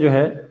इंटरेक्शन जो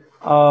है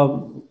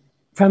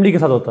फैमिली के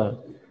साथ होता है.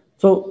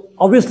 सो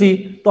ऑब्वियसली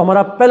तो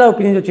हमारा पहला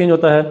ओपिनियन जो चेंज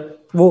होता है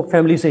वो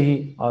फैमिली से ही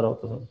आ रहा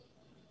होता था.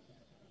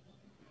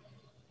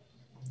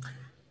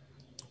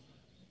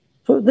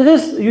 So this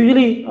is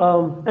usually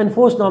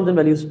enforced norms and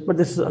values, but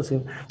this is also.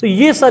 तो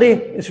ये सारे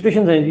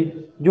इंस्टीट्यूशंस हैं जी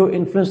जो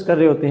इन्फ्लुएंस कर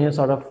रहे होते हैं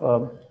सॉर्ट ऑफ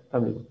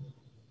फैमिली को.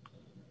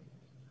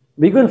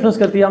 वीगो इन्फ्लुएंस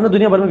करती है, हमने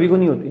दुनिया भर में वीगो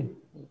नहीं होती.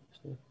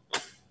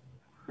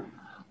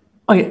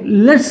 Okay,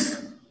 let's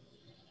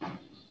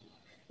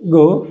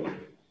go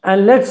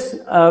and let's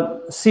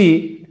see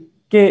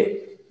कि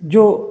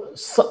जो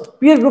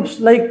peer groups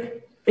like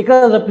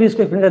प्लीज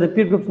को एक्सप्लेन कर दे.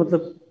 पीयर ग्रुप्स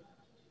मतलब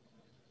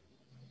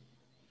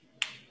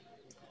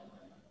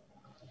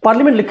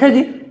पार्लियामेंट लिखा है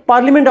जी.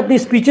 पार्लियामेंट अपनी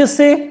स्पीचेस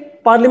से,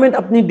 पार्लियामेंट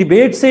अपनी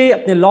डिबेट से,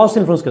 अपने लॉ से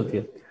इन्फ्लुएंस करती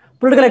है.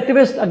 Political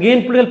activist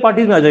again political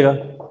parties में आ जाएगा.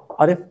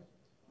 अरे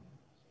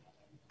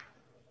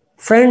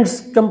फ्रेंड्स,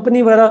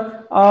 कंपनी वगैरह,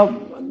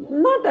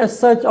 not as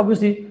such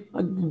obviously,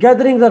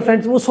 gatherings are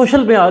friends, वो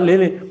सोशल में ले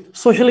लें,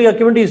 सोशल या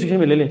कम्युनिटी इंस्टीट्यूशन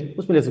में ले लें,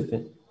 उसमें ले सकते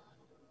हैं.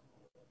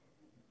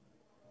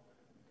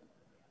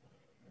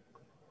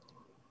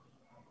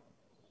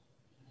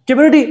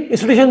 कम्युनिटी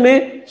इंस्टीट्यूशन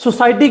में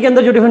सोसाइटी के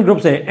अंदर जो डिफरेंट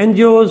ग्रुप्स हैं,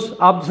 एनजीओज,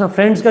 आप जैसा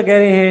फ्रेंड्स का कह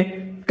रहे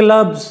हैं,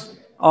 clubs,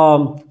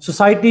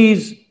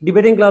 societies,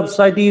 debating club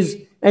societies,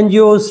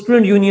 NGOs,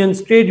 student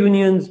unions, trade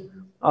unions,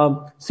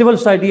 civil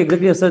society,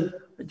 exactly sir,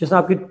 जैसा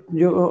आपकी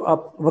जो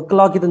आप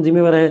वकला की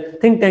तंजीमें वगैरह हैं,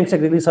 थिंक टैंक्स,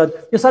 एग्जैक्टली सर,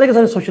 ये सारे के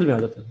सारे सोशल में आ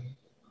जाते हैं.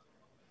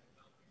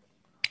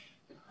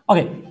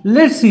 Okay,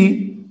 let's see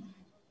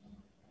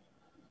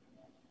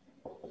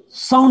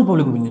sound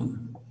public opinion.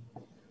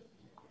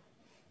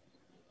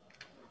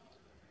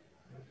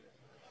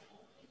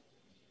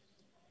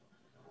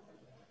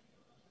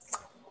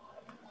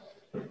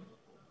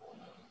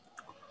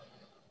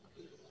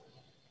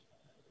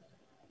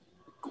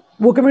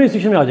 वो कम्युनिटी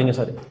इंस्टीट्यूशन में आ जाएंगे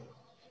सारे.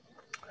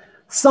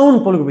 साउंड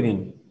पब्लिक ओपिनियन,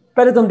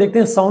 पहले तो हम देखते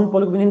हैं साउंड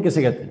पब्लिक ओपिनियन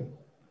किसे कहते हैं.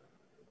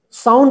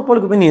 Sound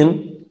public opinion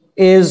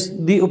is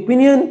the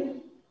opinion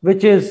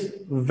which is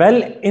well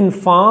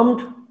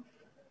informed,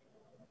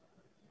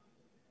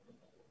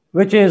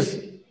 which is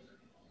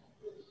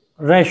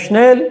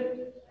rational,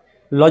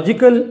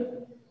 logical,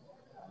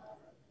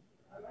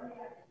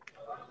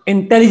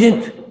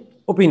 intelligent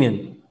opinion.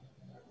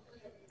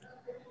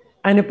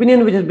 An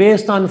opinion which is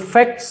based on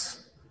facts,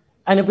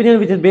 an opinion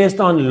which is based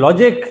on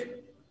logic,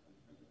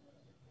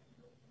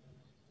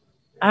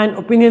 an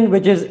opinion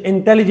which is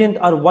intelligent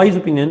or wise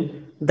opinion.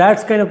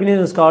 That kind of opinion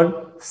is called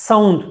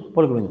sound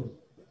political opinion.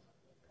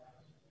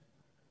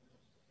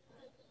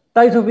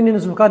 Types of opinion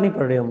इसमें नहीं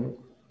पढ़ रहे हम.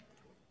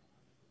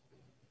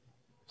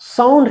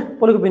 Sound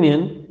political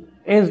opinion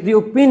is the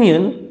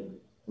opinion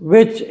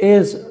which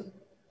is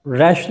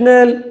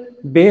rational,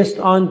 based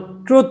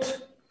on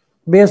truth,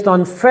 based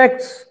on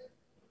facts,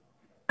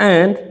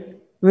 and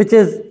which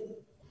is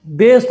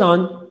based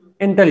on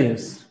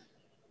intelligence,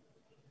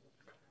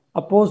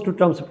 opposed to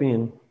Trump's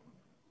opinion.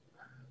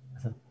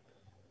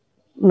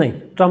 नहीं,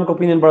 Trump का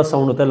opinion बड़ा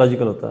sound होता है,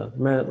 लॉजिकल होता है.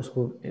 मैं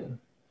उसको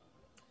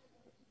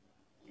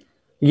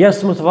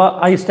yes Mustafa,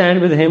 I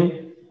stand with him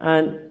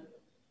and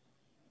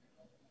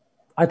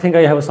I think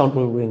I have a sound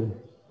opinion.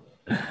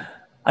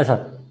 अच्छा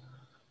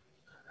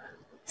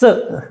sir,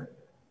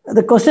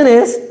 the question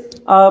is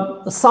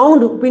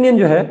sound opinion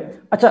जो है.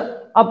 अच्छा,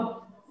 अब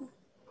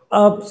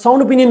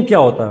साउंड ओपिनियन क्या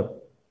होता है?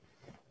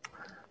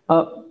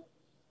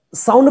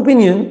 Sound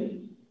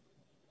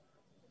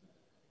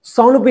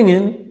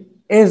opinion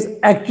is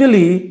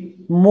actually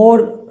more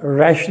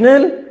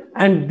rational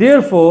and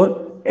therefore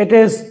it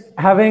is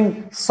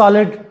having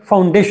solid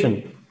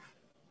foundation.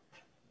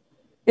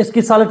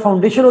 इसकी solid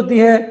foundation होती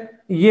है,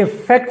 ये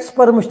facts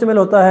पर मुश्तमिल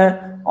होता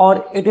है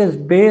और it is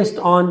based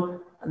on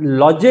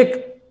logic,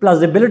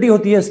 plausibility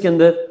होती है इसके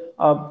अंदर,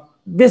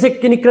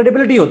 basic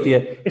credibility होती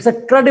है. It's a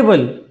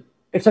credible,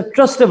 it's a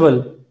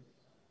trustable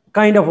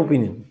kind of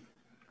opinion.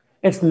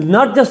 It's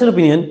not just an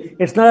opinion,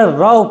 it's not a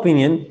raw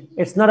opinion,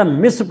 it's not a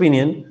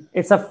misopinion,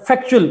 it's a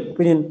factual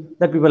opinion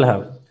that people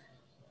have.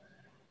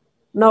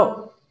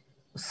 Now,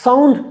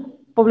 sound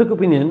public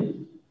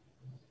opinion,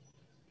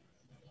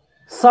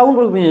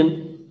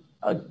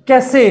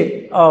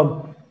 कैसे,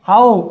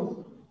 how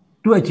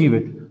to achieve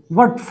it?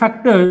 What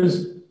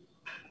factors,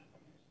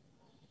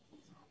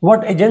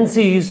 what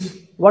agencies,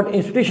 what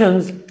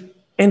institutions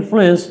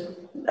influence,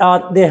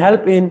 they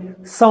help in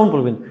sound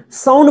opinion.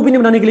 Sound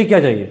opinion बनाने के लिए क्या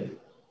चाहिए?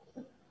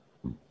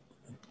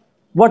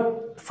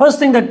 What first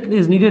thing that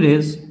is needed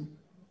is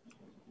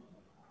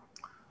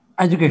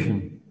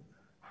education.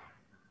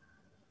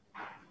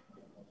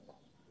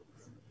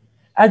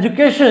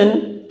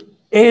 Education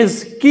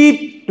is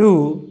key to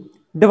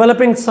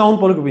developing sound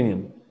public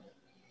opinion.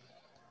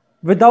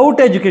 Without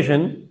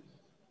education,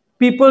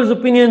 people's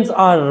opinions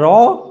are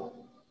raw,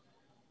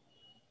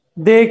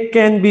 they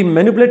can be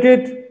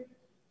manipulated.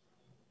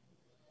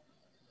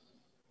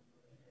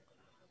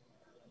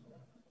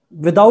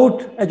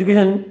 Without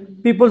education,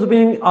 people's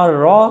opinions are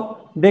raw,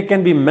 they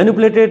can be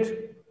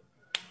manipulated,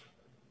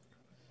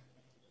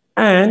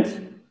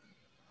 and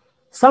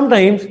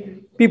sometimes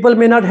people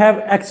may not have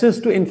access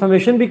to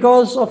information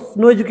because of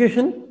no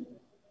education.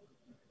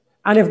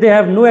 And if they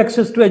have no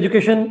access to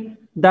education,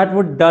 that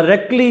would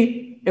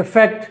directly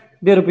affect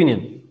their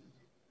opinion.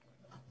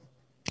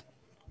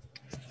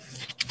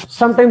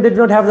 Sometimes they do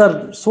not have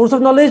the source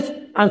of knowledge,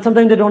 and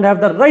sometimes they don't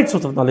have the right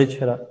source of knowledge.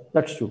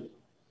 That's true.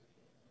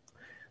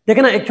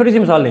 देखिए ना, एक छोटी सी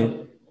मिसाल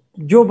लें.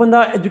 जो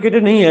बंदा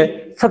educated नहीं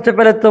है, सबसे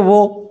पहले तो वो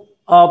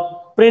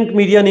प्रिंट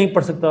मीडिया नहीं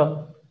पढ़ सकता,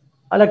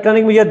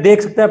 इलेक्ट्रॉनिक मीडिया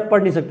देख सकता है,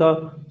 पढ़ नहीं सकता,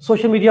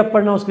 सोशल मीडिया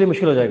पढ़ना उसके लिए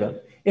मुश्किल हो जाएगा.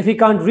 If he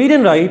can't read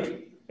and right,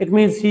 it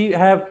means he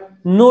have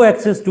no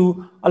access to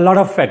a lot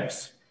of facts.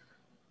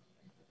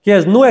 He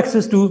has no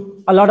access to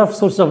a lot of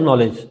sources of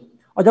knowledge.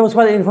 और जब उसके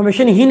पास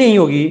information ही नहीं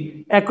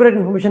होगी, accurate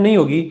information नहीं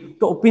होगी,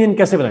 तो opinion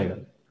कैसे बनाएगा?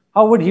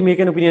 How would he make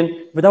an opinion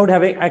without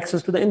having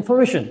access to the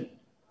information?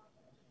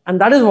 And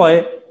that is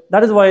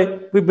why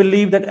we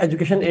believe that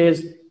education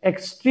is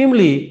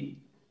extremely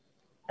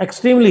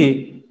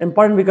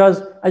important,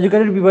 because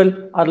educated people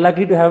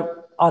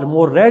are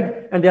more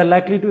read, and they are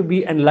likely to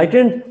be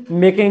enlightened,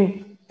 making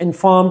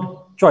informed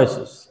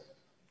choices.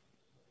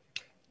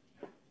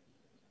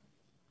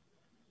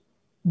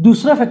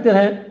 दूसरा factor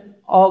है,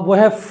 और वो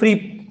है free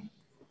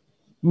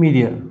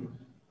media.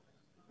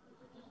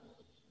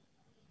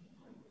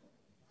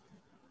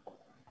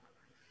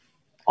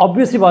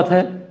 Obvious सी बात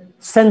है,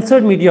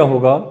 censored media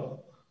होगा.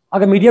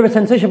 अगर media में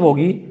सेंसरशिप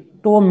होगी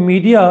तो वो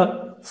मीडिया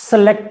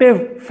सेलेक्टिव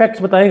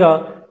फैक्ट्स बताएगा.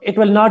 It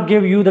will not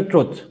give you the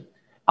truth,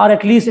 और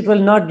at least it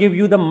will not give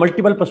you the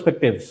multiple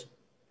perspectives.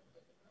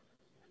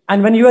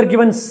 And when you are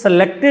given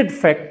selected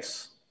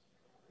facts,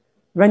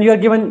 when you are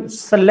given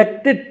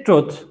selected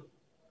truth,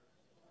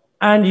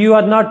 and you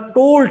are not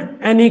told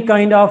any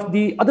kind of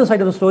the other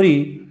side of the story,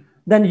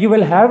 then you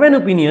will have an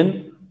opinion,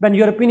 when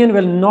your opinion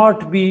will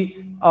not be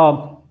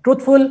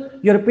truthful,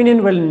 your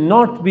opinion will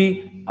not be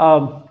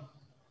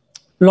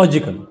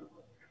logical,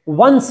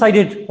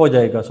 one-sided हो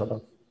जाएगा sort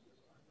of.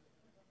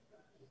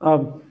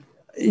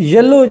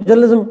 Yellow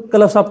journalism का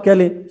लफ्ज़ आप कह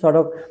लें, sort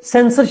of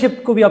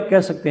censorship को भी आप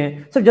कह सकते हैं.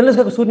 सिर्फ जर्नलिस्ट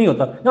का कसूर नहीं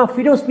होता ना,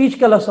 फ्रीडम ऑफ स्पीच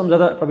का लफ्ज़ हम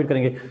ज़्यादा प्रॉबिट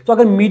करेंगे. तो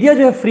अगर मीडिया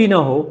जो है फ्री ना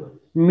हो,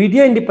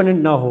 मीडिया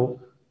इंडिपेंडेंट ना हो,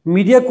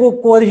 मीडिया को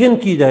कोएरिजन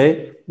की जाए,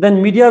 then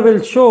media will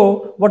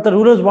show what the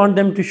rulers want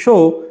them to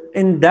show.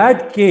 In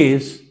that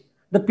case,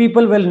 the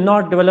people will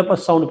not develop a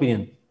sound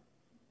opinion.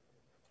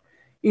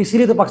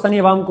 इसीलिए तो पाकिस्तानी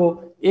अवाम को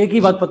एक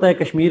ही बात पता है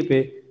कश्मीर पे,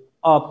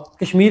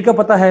 कश्मीर का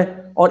पता है,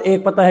 और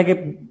एक पता है कि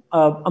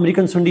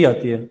अमेरिकन सुंडी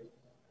आती है.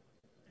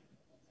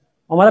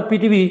 हमारा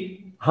पीटीवी,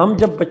 हम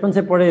जब बचपन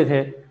से पढ़े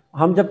थे,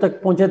 हम जब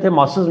तक पहुंचे थे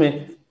मास्टर्स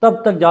में,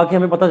 तब तक जाके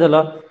हमें पता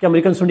चला कि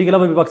अमेरिकन सुंडी के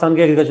अलावा भी पाकिस्तान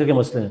के एग्रीकल्चर के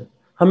मसले हैं.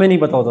 हमें नहीं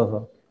पता होता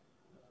था.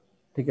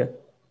 ठीक है,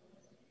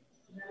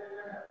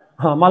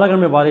 हाँ, मालागढ़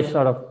में बारिश,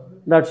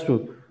 दैट्स ट्रू.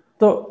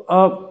 तो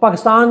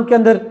पाकिस्तान के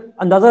अंदर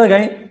अंदाज़ा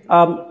लगाएं,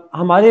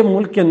 हमारे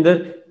मुल्क के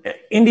अंदर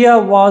India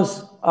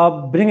was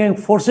bringing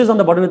forces on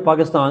the border with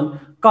Pakistan.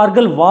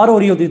 Kargil वार हो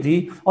रही होती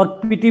थी और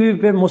पीटीवी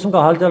पे मौसम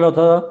का हाल चल रहा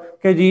था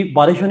कि जी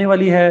बारिश होने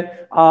वाली है,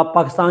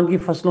 पाकिस्तान की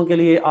फसलों के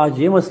लिए आज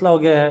ये मसला हो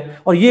गया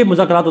है, और ये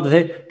मुज़ाकरात होते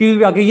थे. टीवी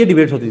पे आके ये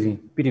डिबेट्स होती थी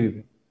पीटीवी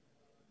पे.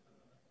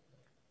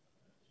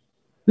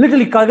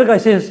 लिटरली कारगिल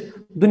क्राइसिस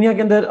दुनिया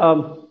के अंदर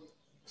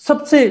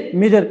सबसे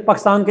मेजर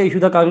पाकिस्तान का इशू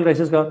था, कारगिल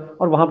क्राइसिस का,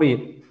 और वहां पे ये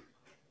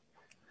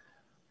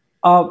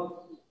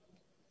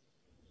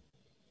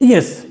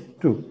यस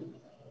ट्रू.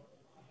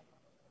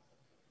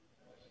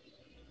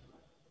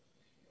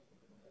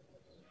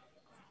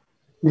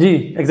 जी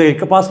एग्जैक्टली,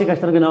 कपास के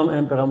काश्तकार के नाम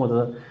अहम पैगाम होता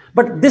था।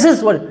 बट दिस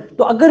इज व्हाट,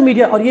 तो अगर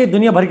मीडिया, और ये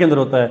दुनिया भर के अंदर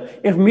होता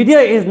है, if media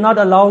is not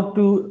allowed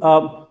to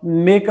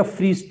make a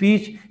free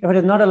speech, if it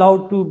is not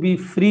allowed to be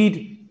freed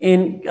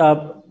in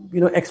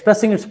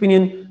expressing it's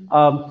opinion,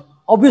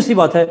 obviously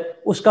बात है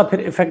उसका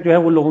फिर इफेक्ट जो है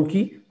वो लोगों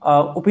की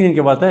ओपिनियन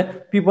की बात है।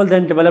 People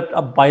then developed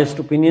a biased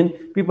opinion,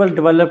 people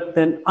developed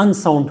then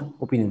unsound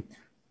opinion.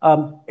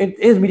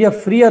 Is media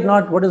free or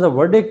not? What is the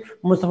verdict?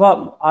 Mustafa,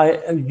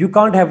 you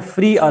can't have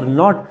free or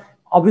not.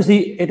 Obviously,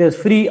 it is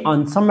free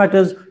on some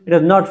matters, it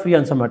is not free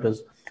on some matters.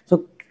 So,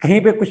 कहीं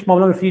पे कुछ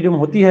मामलों में freedom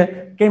होती है,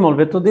 कई मामलों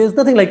पे, तो there is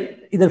nothing like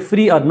either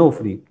free or no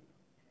free.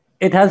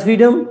 It has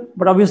freedom,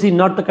 but obviously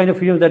not the kind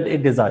of freedom that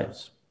it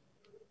desires.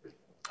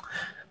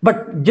 But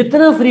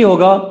जितना फ्री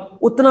होगा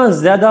उतना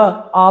ज्यादा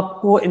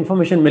आपको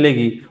इंफॉर्मेशन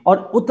मिलेगी और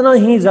उतना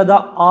ही ज्यादा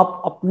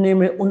आप अपने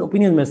में उन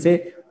ओपिनियन में से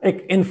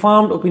एक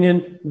इन्फॉर्म्ड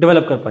ओपिनियन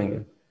डेवलप कर पाएंगे.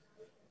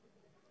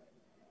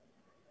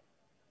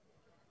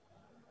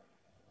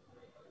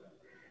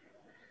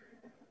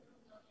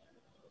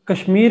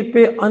 कश्मीर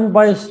पे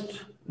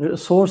अनबायस्ड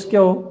सोर्स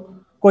क्या हो?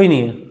 कोई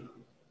नहीं है.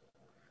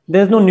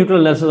 There is no neutral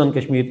analysis on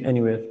Kashmir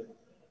anywhere.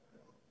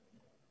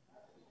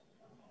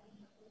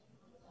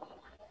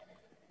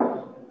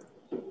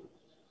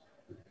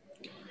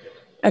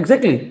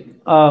 Exactly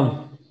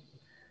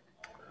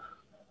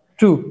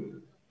true.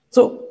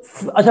 सो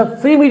अच्छा,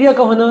 फ्री मीडिया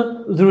का होना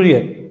जरूरी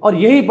है और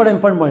यही बड़ा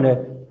इंपॉर्टेंट पॉइंट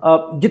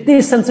है.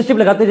 जितनी सेंसरशिप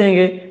लगाते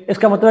जाएंगे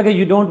इसका मतलब है कि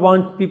you don't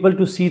want people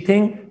to C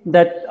thing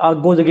that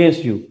goes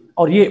against you,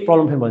 और ये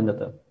प्रॉब्लम फिर बन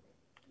जाता है.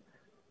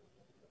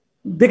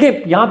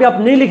 देखिए यहां पे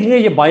आप नहीं लिखेंगे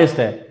ये बायस्ड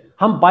है,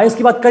 हम बायस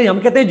की बात करें, हम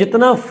कहते हैं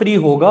जितना फ्री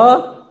होगा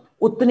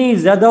उतनी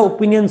ज्यादा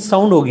ओपिनियन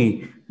साउंड होगी,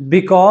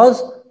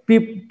 because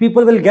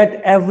people will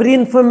get every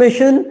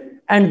information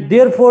and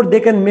therefore they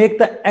can make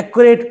the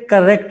accurate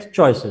correct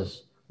choices.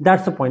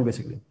 That's the point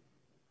basically.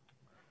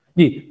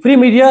 Ji, free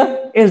media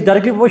is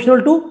directly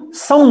proportional to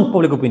sound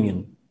public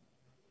opinion.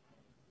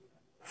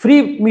 Free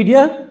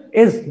media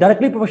is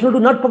directly proportional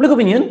to not public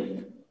opinion.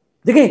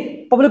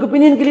 देखिए public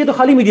opinion के लिए तो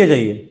खाली media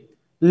चाहिए,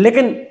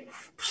 लेकिन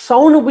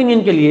sound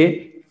opinion के लिए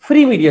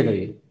free media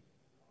चाहिए.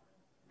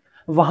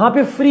 वहां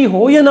पे फ्री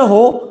हो या ना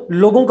हो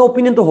लोगों का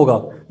ओपिनियन तो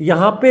होगा,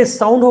 यहां पे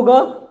साउंड होगा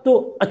तो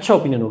अच्छा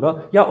ओपिनियन होगा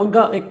या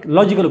उनका एक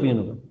लॉजिकल ओपिनियन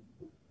होगा.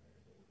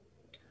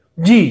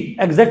 जी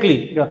exactly,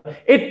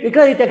 it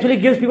actually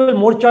gives people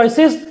more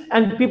choices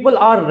and people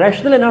are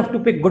rational enough to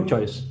pick good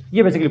choice.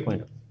 ये बेसिकली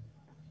पॉइंट है.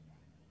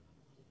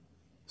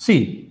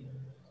 सी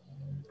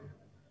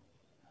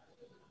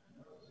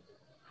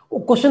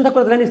क्वेश्चन था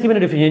कर, इसलिए मैंने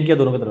डिफरेंशिएट किया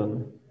दोनों की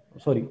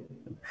तरफ. Sorry.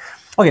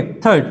 Okay,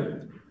 third,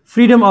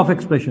 freedom of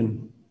expression.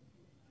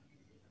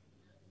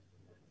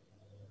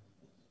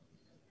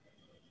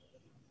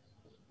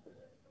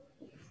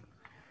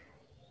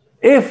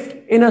 If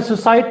in a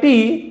society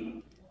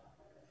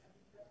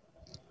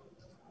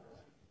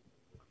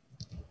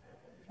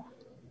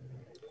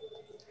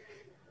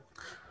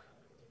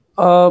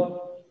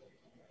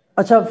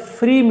अच्छा,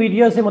 फ्री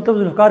मीडिया से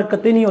मतलब सरकार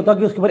कतई नहीं होता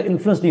कि उसके ऊपर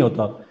इन्फ्लुएंस नहीं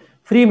होता.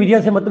 फ्री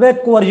मीडिया से मतलब है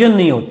कोअर्जन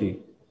नहीं होती,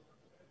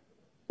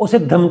 उसे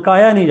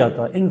धमकाया नहीं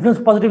जाता,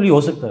 इन्फ्लुएंस पॉजिटिवली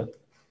हो सकता है.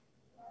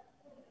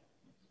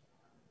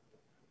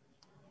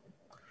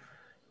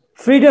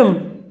 Freedom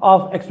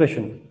of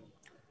expression,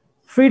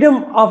 freedom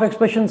of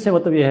expression से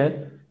मतलब यह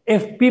है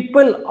if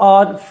people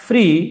are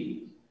free,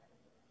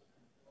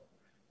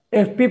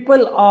 if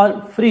people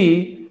are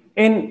free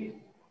in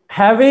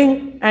having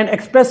and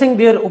expressing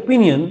their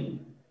opinion,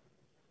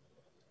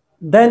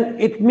 then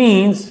it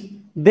means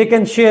they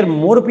can share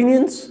more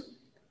opinions,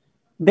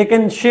 they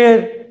can share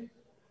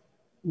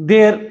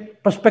their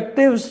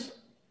perspectives,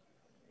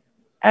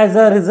 as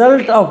a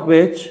result of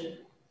which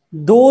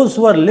those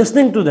who are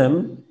listening to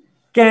them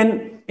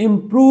can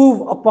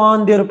improve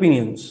upon their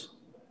opinions.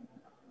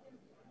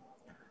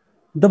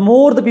 The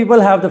more the people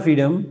have the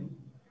freedom,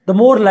 the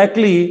more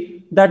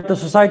likely that the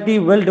society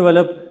will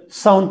develop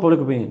sound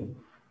public opinion.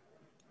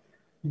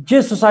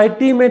 जिस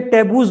society में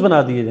taboos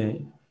बना दिए जाएं,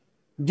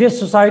 जिस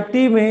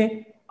society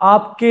में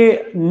आपके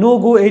no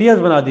गो areas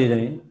बना दिए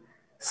जाएं,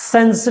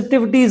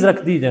 सेंसिटिविटीज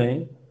रख दी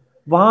जाएं,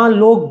 वहां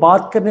लोग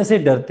बात करने से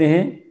डरते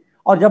हैं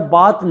और जब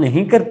बात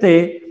नहीं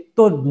करते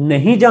तो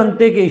नहीं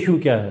जानते कि इशू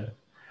क्या है,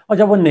 और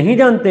जब वो नहीं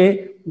जानते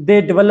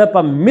they develop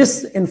a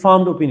miss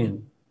informed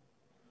opinion.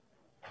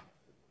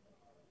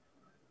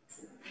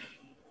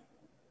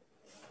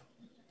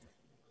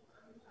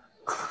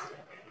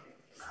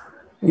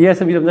 ये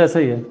सभी ऐसा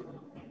ही है.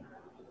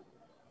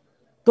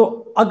 तो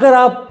अगर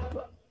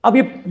आप, अब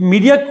ये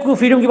मीडिया को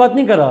फ्रीडम की बात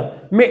नहीं कर रहा,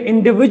 मैं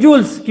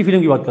इंडिविजुअल्स की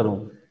फ्रीडम की बात कर रहा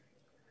हूं.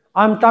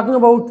 I am talking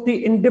about the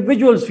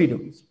individuals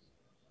freedoms.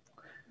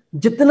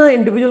 जितना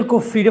इंडिविजुअल को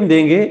फ्रीडम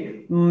देंगे,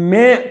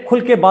 मैं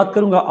खुल के बात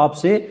करूंगा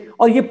आपसे,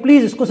 और ये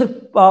प्लीज इसको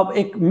सिर्फ आप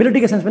एक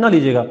मिलिट्री के सेंस में ना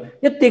लीजिएगा,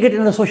 या take it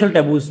in the social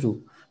taboos to.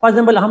 For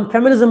example, हम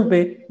फेमिनिज्म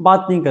पे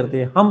बात नहीं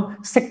करते, हम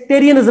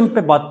सेक्टेरियनिज्म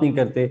पे बात नहीं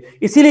करते.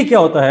 इसीलिए क्या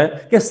होता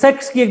है कि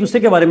सेक्स की एक दूसरे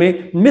के बारे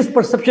में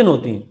मिसपरसेप्शन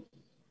होती है.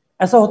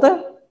 ऐसा होता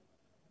है?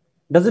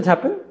 Does it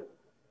happen?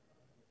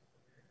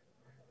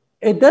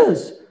 It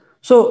does.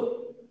 So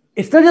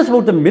it's not just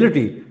about the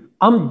military.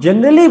 हम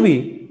जनरली भी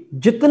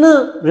जितना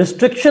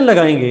रिस्ट्रिक्शन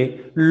लगाएंगे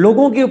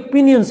लोगों के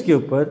ओपिनियंस के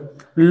ऊपर,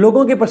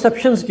 लोगों के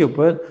परसेप्शंस के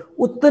ऊपर,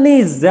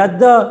 उतनी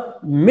ज्यादा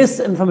मिस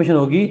इन्फॉर्मेशन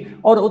होगी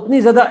और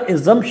उतनी ज्यादा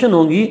एजम्पशन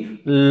होगी,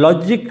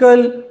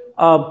 लॉजिकल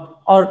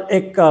और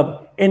एक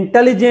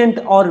इंटेलिजेंट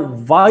और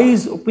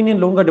वाइज ओपिनियन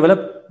लोगों का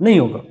डेवलप नहीं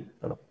होगा।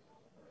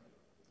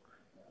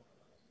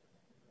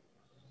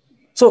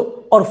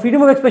 और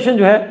फ्रीडम ऑफ एक्सप्रेशन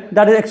जो है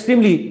that is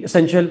extremely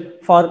essential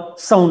for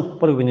sound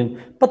public opinion.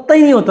 पता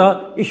ही नहीं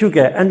होता इशू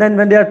क्या है, and then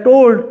when they are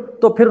told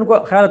तो फिर उनको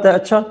ख्याल आता है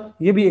अच्छा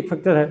ये भी एक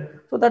फैक्टर है।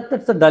 सो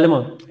दैट्स द डायलेमा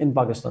इन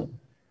पाकिस्तान।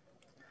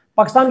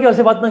 पाकिस्तान की वजह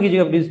से बात ना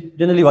कीजिएगा प्लीज,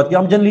 जनरली बात की।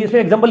 हम जनरली इसमें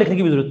एग्जांपल लिखने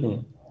की भी जरूरत नहीं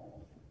है।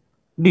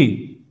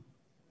 D,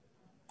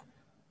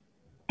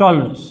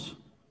 tolerance.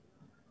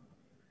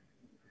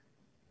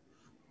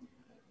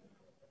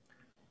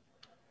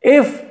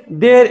 If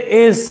there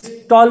is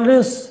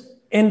tolerance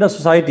in the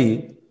society,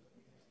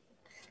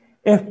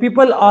 if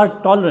people are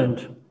tolerant,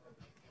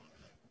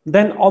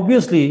 then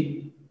obviously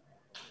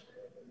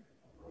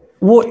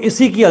वो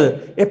इसी की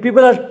आदत। If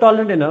people are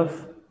tolerant enough,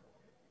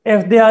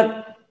 if they are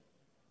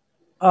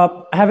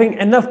having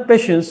enough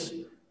patience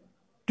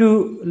to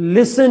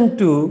listen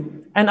to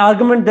an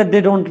argument that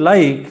they don't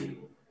like,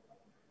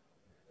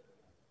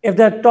 if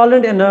they are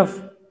tolerant enough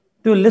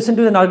to listen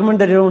to an argument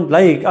that they don't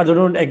like or they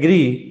don't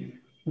agree,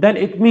 then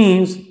it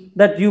means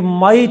that you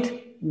might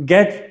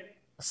get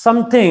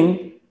something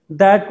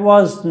that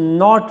was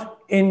not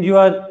in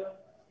your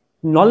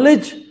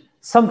knowledge,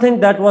 something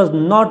that was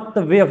not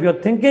the way of your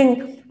thinking,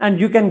 and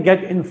you can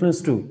get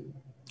influence too.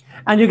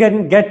 And you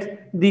can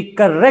get the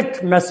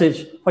correct message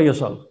for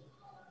yourself.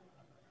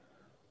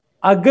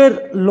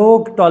 अगर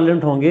लोग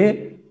tolerant होंगे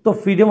तो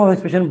freedom of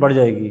expression बढ़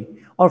जाएगी,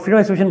 और freedom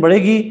of expression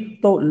बढ़ेगी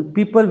तो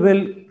people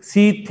will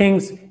see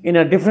things in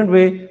a different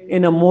way,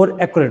 in a more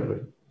accurate way.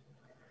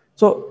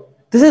 So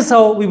this is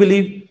how we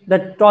believe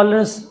that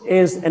tolerance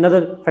is another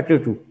factor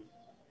too.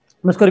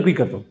 मैं इसको repeat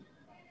करता हूं।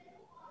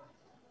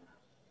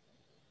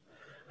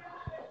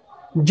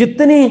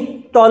 जितनी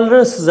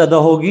टॉलरेंस ज्यादा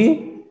होगी,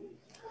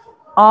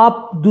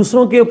 आप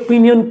दूसरों के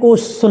ओपिनियन को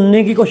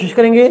सुनने की कोशिश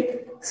करेंगे,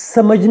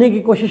 समझने की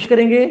कोशिश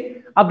करेंगे।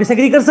 आप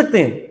डिसएग्री कर सकते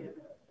हैं,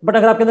 बट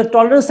अगर आपके अंदर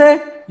टॉलरेंस है,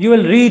 you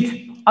will read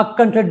a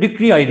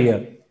contradictory idea,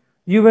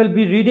 you will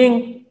be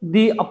reading the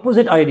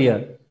opposite idea,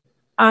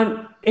 and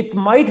it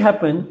might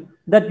happen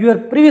that your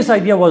previous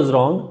idea was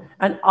wrong,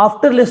 and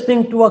after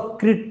listening to a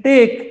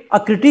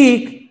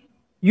critique,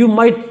 you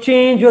might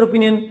change your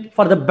opinion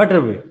for the better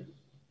way.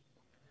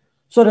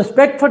 So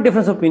respect for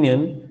difference of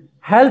opinion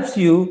helps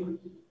you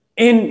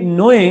in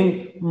knowing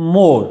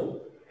more,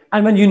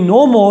 and when you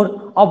know more,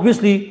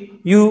 obviously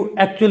you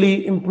actually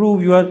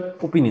improve your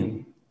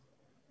opinion.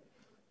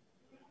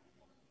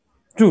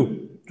 True.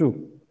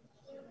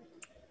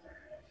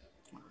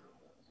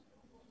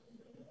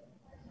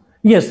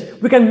 Yes,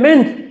 we can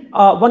mend.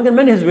 One can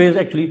mend his ways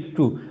actually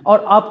too.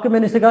 और आपके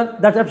मैंने से कहा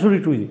that's absolutely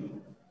true ji.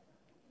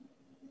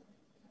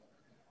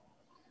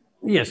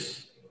 Yes,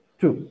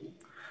 true.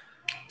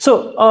 So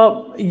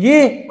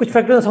ये कुछ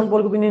factors sound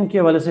public opinion के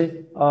हवाले से,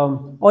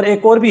 और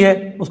एक और भी है,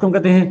 उसको हम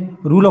कहते हैं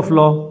रूल ऑफ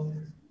लॉ।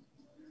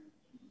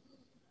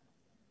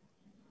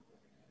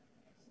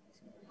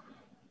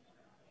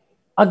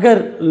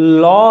 अगर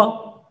लॉ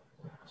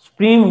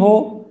सुप्रीम हो,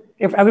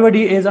 if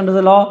everybody is under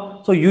the law,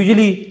 so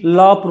usually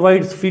law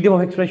provides freedom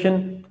of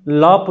expression,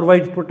 law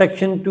provides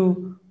protection to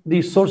the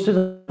sources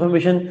of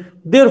information,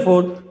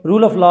 therefore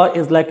rule of law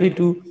is likely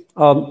to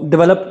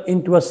develop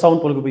into a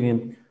sound public opinion.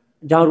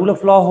 जहाँ rule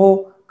of law हो,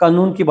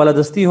 कानून की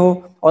बालादस्ती हो,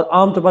 और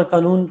आमतौर पर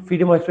कानून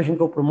freedom of expression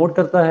को प्रमोट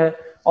करता है,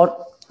 और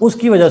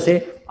उसकी वजह से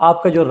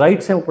आपका जो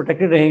राइट्स हैं वो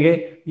प्रोटेक्टेड रहेंगे।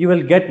 You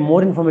will get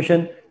more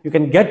information, you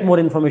can get more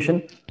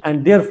information,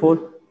 and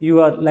therefore you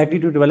are likely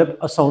to develop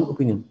a sound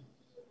opinion.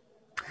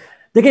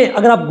 देखिए,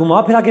 अगर आप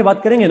घुमा फिरा के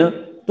बात करेंगे ना,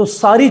 तो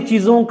सारी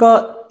चीजों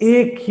का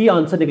एक ही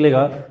आंसर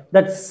निकलेगा,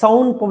 that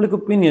sound public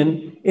opinion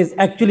is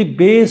actually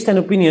based an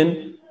opinion,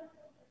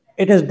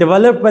 it is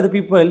developed by the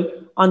people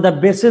on the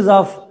basis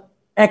of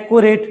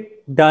accurate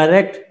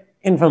direct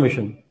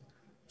information.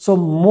 So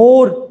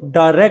more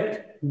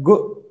direct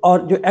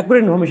और जो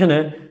एक्यूरेट इंफॉर्मेशन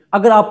है,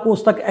 अगर आपको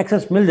उस तक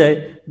एक्सेस मिल जाए,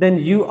 then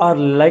you are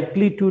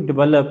likely to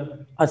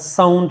develop a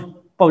sound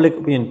public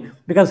opinion.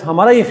 Because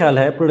हमारा ये ख्याल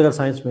है पॉलिटिकल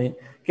साइंस में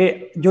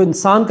कि जो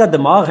इंसान का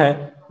दिमाग है,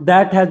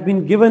 that has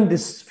been given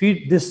this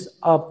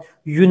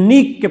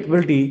unique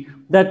capability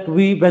that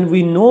when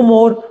we know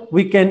more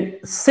we can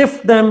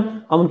shift them,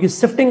 हम उनकी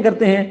सिफ्टिंग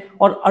करते हैं,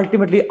 और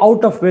ultimately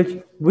out of which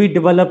we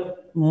develop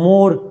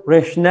more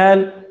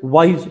rational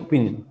wise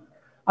opinion.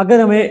 अगर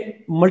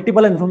हमें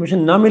मल्टीपल इंफॉर्मेशन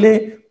ना मिले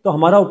तो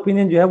हमारा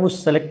ओपिनियन जो है वो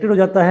सेलेक्टेड हो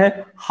जाता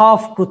है,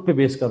 हाफ ट्रूथ पे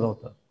बेस कर रहा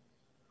होता है,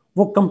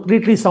 वो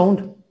कंप्लीटली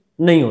साउंड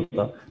नहीं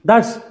होता।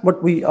 That's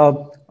what we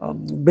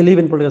believe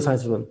in political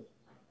science as well.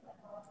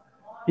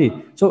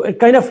 So a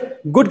kind of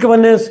good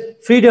governance,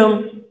 freedom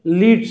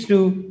leads to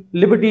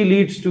liberty,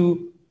 leads to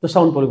the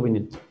sound public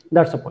opinion.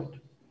 That's the point.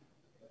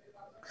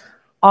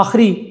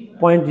 आखिरी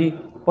point जी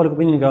public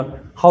opinion का,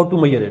 how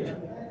to measure it.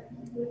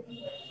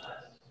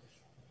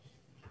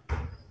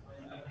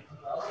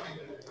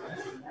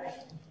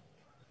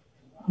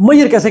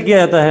 Major कैसे किया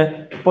जाता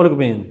है public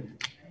opinion?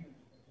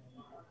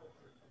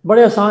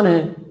 बड़े आसान है,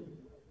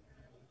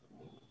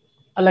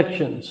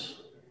 elections.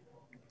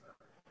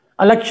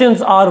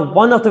 Elections are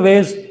one of the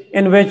ways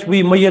in which we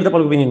measure the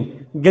public opinion.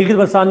 Gilgit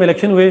Baltistan में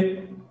इलेक्शन हुए,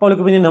 पब्लिक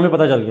ओपिनियन हमें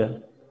पता चल गया।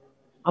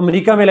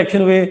 अमेरिका में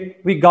इलेक्शन हुए,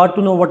 we got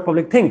to know what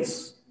public thinks.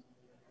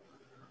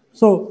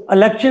 So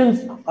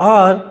elections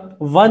are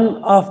one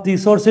of the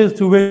sources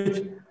through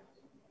which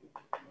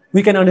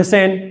we can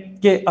understand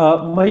कि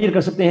measure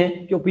कर सकते हैं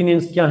कि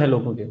opinions क्या हैं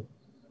लोगों के।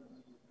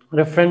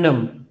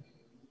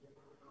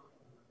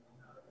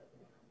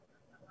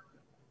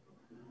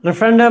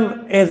 Referendum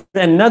is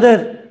another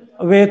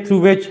way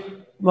through which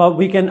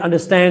we can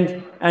understand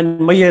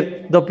and measure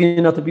the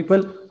opinion of the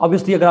people.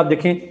 Obviously, अगर आप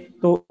देखें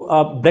तो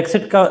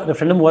Brexit का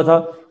रेफरेंडम हुआ था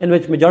in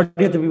which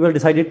majority of the people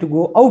decided to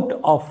go out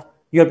of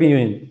European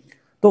Union.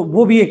 तो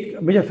वो भी एक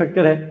मेजर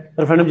फैक्टर है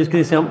रेफरेंडम जिसके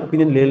जिससे हम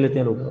ओपिनियन ले लेते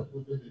हैं लोगों का।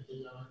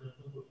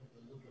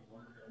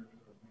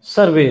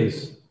 सर्वेज,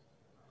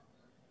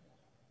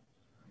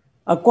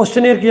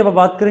 क्वेश्चनर की जब आप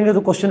बात करेंगे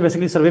तो क्वेश्चन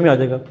बेसिकली सर्वे में आ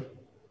जाएगा।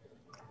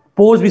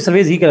 पोल्स भी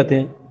सर्वेज ही कहते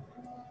हैं।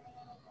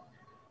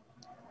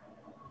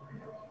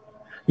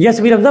 यस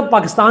वीर हमजा,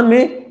 पाकिस्तान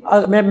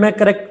में मैं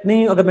करेक्ट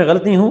नहीं, अगर मैं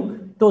गलत नहीं हूं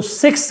तो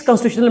 6th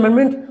कॉन्स्टिट्यूशनल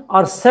अमेंडमेंट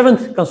और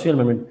 7th कॉन्स्टिट्यूशनल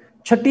अमेंडमेंट,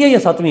 6ठी है या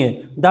 7वीं है,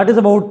 दैट इज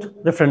अबाउट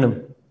रेफरेंडम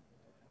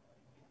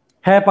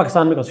है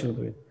पाकिस्तान में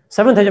कॉन्स्टिट्यूशन।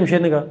 7th है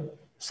जमशेद ने कहा,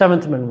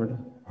 7th अमेंडमेंट।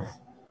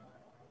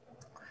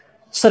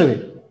 सर्वे,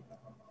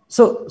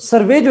 सो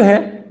सर्वे जो है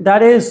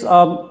that is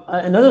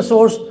another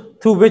source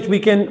through which we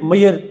can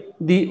measure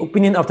the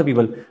opinion of the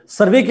people.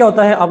 सर्वे क्या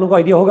होता है आप लोगों को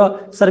आइडिया होगा।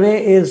 सर्वे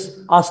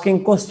इज आस्किंग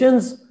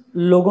क्वेश्चंस,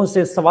 लोगों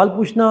से सवाल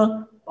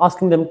पूछना,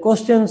 आस्किंग देम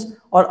क्वेश्चंस,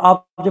 और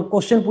आप जब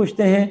क्वेश्चन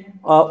पूछते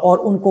हैं और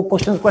उनको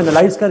क्वेश्चंस को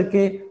एनालाइज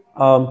करके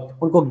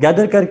उनको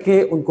गैदर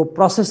करके उनको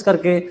प्रोसेस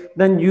करके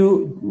then you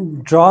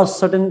draw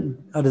certain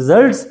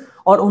results,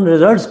 और उन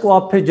रिजल्ट्स को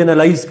आप फिर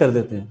जनरलाइज कर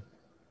देते हैं।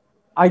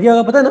 आइडिया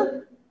का पता है ना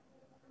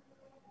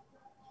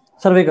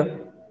सर्वे का?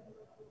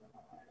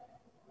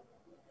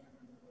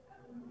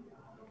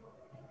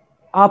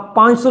 आप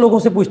 500 लोगों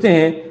से पूछते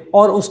हैं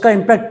और उसका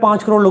इंपैक्ट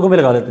 5 करोड़ लोगों में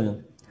लगा देते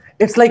हैं।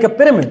 It's like a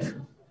pyramid.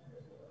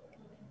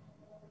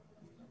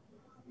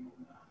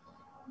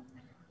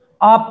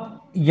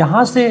 आप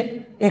यहां से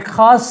एक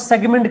खास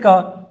सेगमेंट का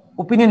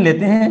ओपिनियन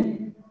लेते हैं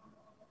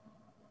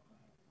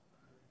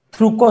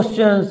थ्रू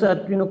क्वेश्चंस,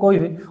 कोई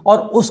भी, और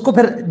उसको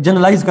फिर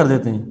जनरलाइज कर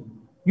देते हैं।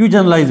 You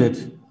generalise it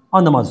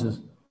on the masses.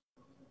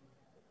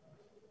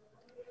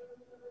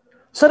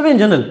 Survey in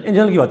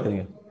general की बात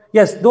करेंगे।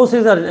 यस, दो से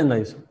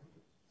analyse,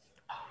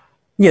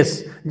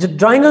 yes,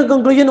 drawing a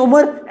conclusion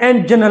over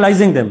and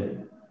generalising them.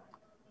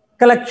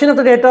 collection of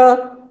the data,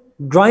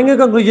 drawing a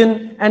conclusion,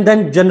 and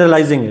then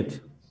generalizing it.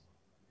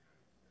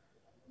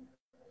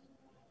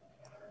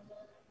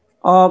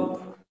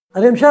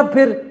 Rimsha,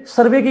 फिर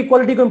सर्वे की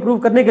क्वालिटी को improve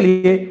करने के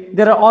लिए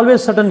there are always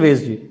certain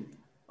veg जी।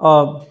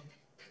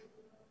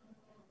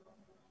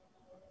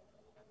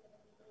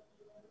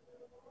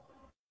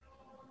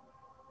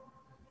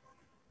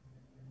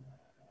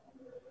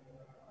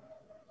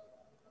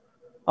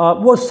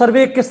 वो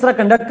सर्वे किस तरह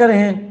कंडक्ट कर रहे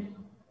हैं।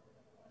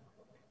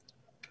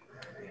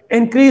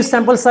 इंक्रीज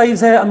सैंपल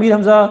साइज है अमीर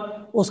हमजा,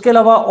 उसके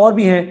अलावा और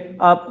भी हैं।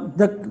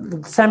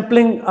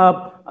 सैम्पलिंग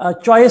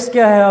चॉइस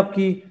क्या है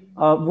आपकी,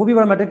 वो भी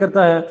बड़ा मैटर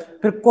करता है।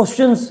 फिर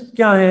क्वेश्चंस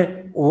क्या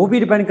हैं वो भी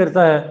डिपेंड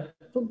करता है।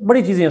 तो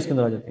बड़ी चीजें इसके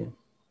अंदर आ जाती हैं।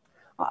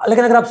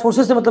 लेकिन अगर आप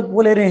सोर्सेज से मतलब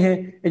वो ले रहे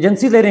हैं,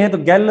 एजेंसी ले रहे हैं, तो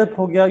गैलप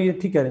हो गया, ये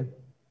ठीक कह रहे हैं।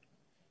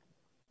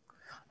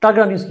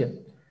 टारगेट ऑडियंस क्या,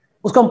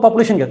 उसका हम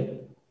पॉपुलेशन कहते हैं।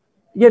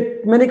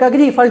 ये मैंने कहा कि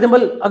जी फॉर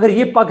एग्जाम्पल अगर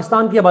ये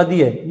पाकिस्तान की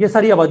आबादी है, ये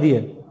सारी आबादी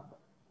है,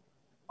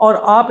 और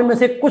आप इनमें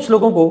से कुछ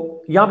लोगों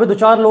को, यहाँ पे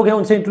 2-4 लोग हैं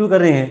उनसे इंटरव्यू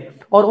कर रहे हैं,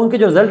 और उनके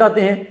जो रिजल्ट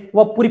आते हैं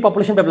वो पूरी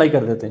पॉपुलेशन पे अप्लाई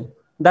कर देते हैं।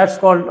 That's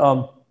called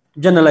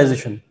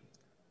generalisation.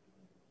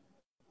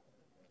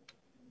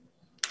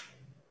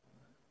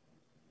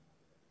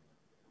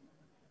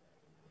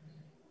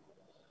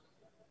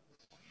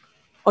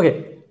 Okay,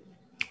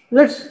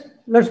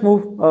 let's move,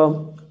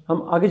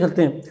 हम आगे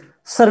चलते हैं।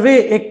 सर्वे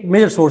एक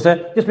मेजर सोर्स है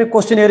जिसमें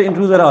क्वेश्चनर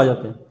इंटरव्यू वगैरह आ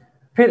जाते हैं।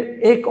 फिर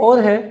एक और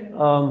है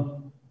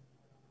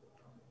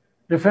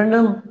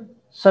रेफरेंडम,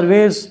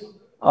 सर्वेज,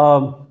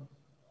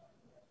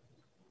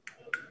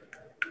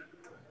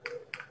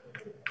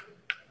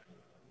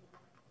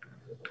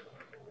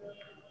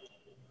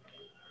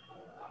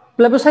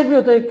 प्लेबिसाइट भी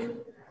होता है एक,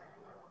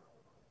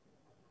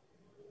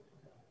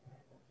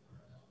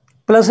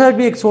 प्लेबिसाइट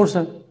भी एक सोर्स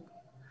है।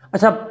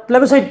 अच्छा,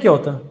 प्लेबिसाइट क्या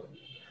होता है?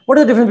 What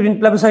is the difference between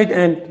plebiscite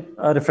and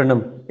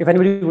referendum, if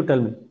anybody would tell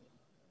me.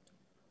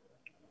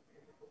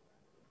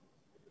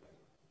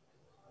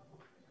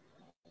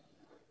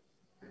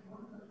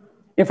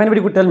 If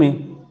anybody would tell me.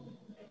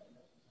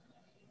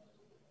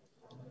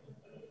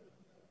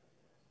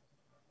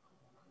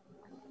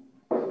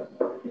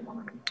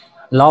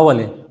 लाओ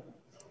वाले,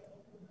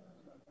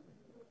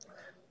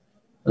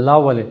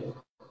 लाओ वाले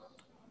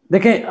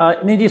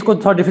देखें, नहीं जी, इसको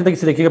थोड़ा डिफरेंट तरीके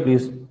से देखिएगा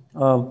प्लीज।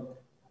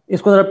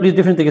 इसको जरा प्लीज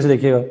डिफरेंट तरीके से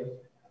देखिएगा।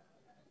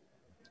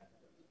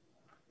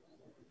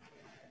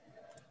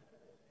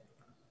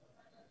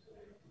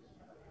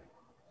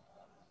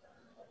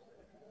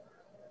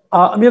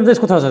 अभी हम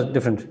इसको थोड़ा सा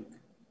different.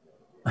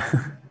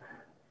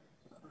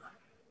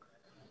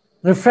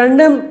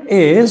 referendum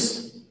is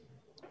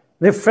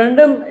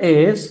referendum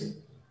is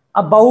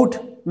about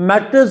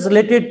matters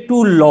related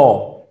to law.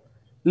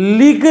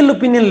 Legal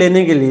opinion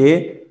लेने के लिए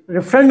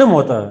रेफरेंडम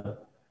होता है.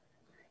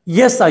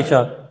 Yes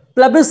Ayesha,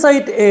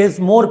 plebiscite is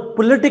more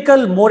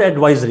political, more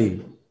advisory.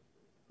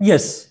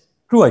 Yes,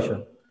 true Ayesha.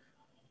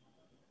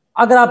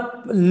 अगर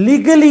आप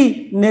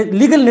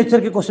लीगल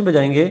नेचर के क्वेश्चन पे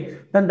जाएंगे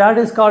then that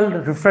is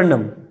called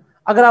referendum.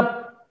 अगर आप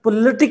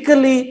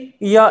पॉलिटिकली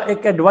या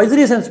एक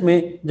एडवाइजरी सेंस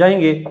में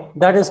जाएंगे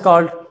दैट इज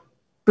कॉल्ड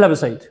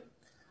प्लेबिसाइट.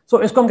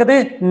 सो इसको हम कहते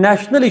हैं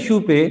नेशनल इशू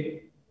पे,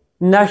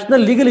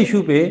 नेशनल लीगल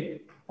इशू पे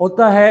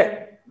होता है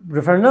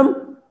रेफरेंडम,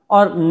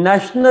 और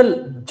नेशनल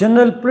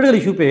जनरल पॉलिटिकल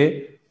इशू पे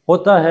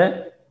होता है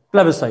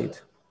प्लेबिसाइट.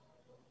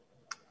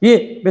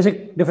 ये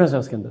बेसिक डिफरेंस है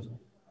उसके अंदर.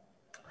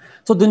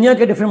 तो दुनिया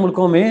के डिफरेंट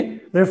मुल्कों में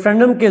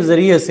रेफरेंडम के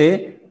जरिए से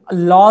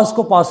लॉज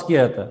को पास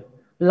किया जाता है.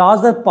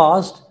 Laws are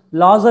passed,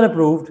 laws are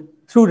approved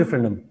through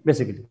referendum.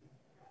 Basically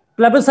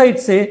plebiscite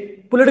से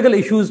पॉलिटिकल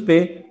इश्यूज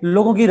पे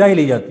लोगों की राय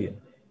ली जाती है.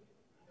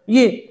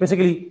 ये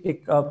बेसिकली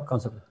एक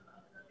कॉन्सेप्ट है.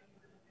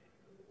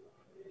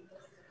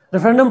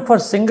 Referendum for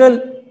single,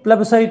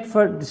 plebiscite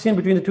for decision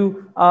between the two.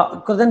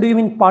 Then do you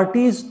mean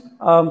parties?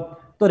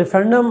 तो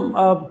रेफरेंडम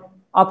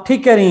आप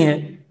ठीक कह रही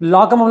हैं,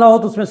 लॉ का मामला हो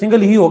तो उसमें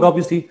सिंगल ही होगा,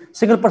 ऑब्वियसली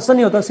सिंगल पर्सन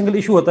नहीं होता, सिंगल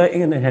इशू होता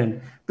है in hand.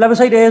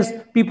 Plebiscite is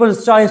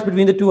people's choice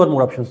between the two और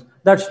more options.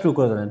 That's true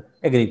कोरन,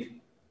 agreed.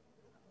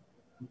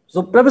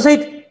 So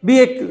plebiscite भी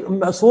एक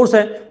सोर्स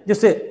है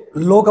जिससे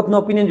लोग अपना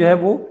ओपिनियन जो है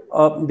वो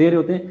दे रहे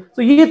होते हैं.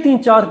 तो ये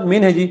 3-4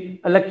 मेन है जी,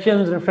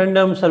 elections,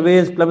 referendum,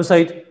 surveys,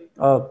 plebiscite.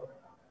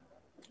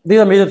 These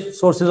are major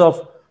sources of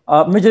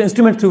major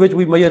instruments through which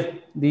we measure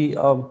the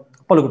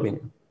public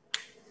opinion.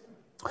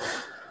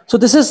 So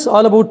this is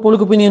all about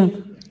public opinion.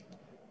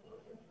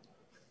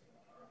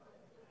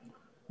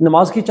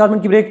 नमाज की 4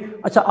 मिनट की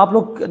ब्रेक. अच्छा, आप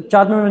लोग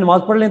 4 मिनट में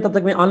नमाज पढ़ लें, तब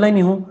तक मैं ऑनलाइन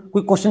ही हूँ.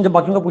 कोई क्वेश्चन जब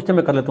बाकियों का पूछते हैं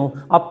मैं कर लेता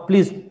हूँ. आप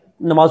प्लीज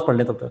नमाज पढ़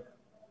लें तब तक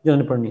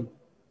जिन्होंने पढ़नी है.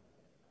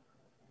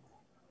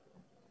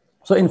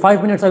 So in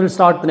 5 minutes I will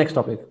start the next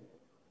topic.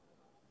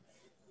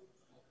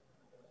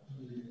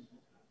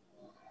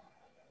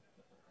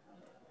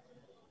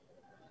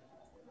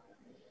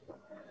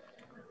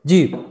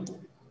 जी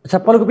अच्छा,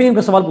 पब्लिक ओपिनियन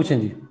पे सवाल पूछें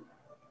जी.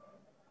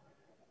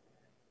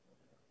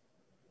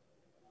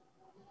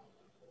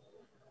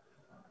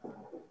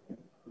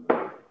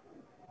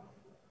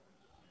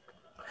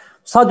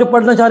 साथ जो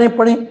पढ़ना चाह रहे हैं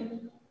पढ़ें,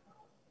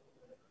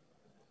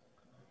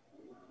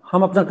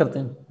 हम अपना करते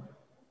हैं.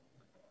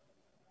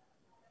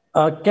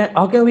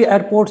 How can we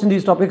add quotes in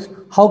these topics?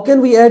 How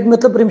can we add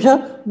मतलब प्रेमशा,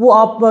 वो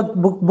आप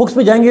बुक्स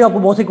में जाएंगे आपको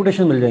बहुत सी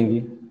कोटेशन मिल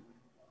जाएंगी.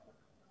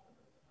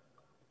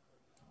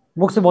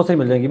 बुक से बहुत सारी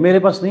मिल जाएंगी. मेरे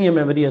पास नहीं है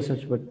मेमोरी है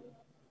सच, बट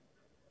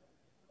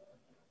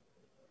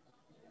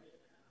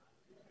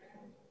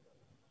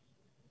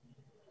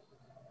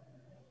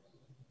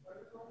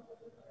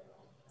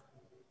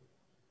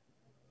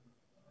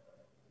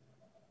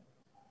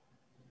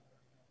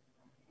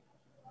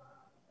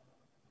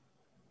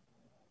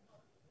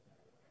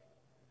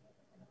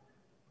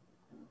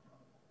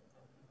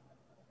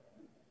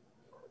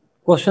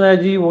क्वेश्चन है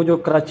जी, वो जो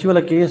कराची वाला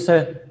केस है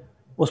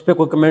उस पर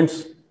कोई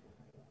कमेंट्स?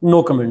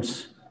 No comments.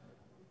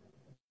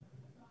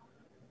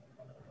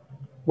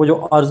 वो जो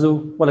आरजू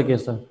वाला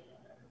केस था,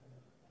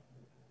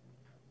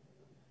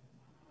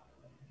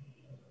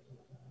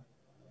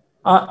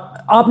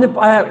 आपने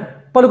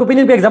पब्लिक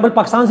ओपिनियन पे एग्जांपल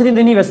पाकिस्तान से नहीं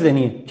देनी, वैसे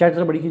देनी है. चैट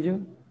जरा बड़ी कीजिए.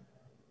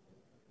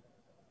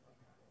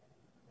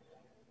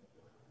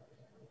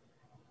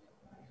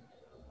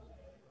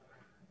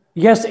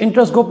 यस,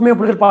 इंटरेस्ट ग्रुप में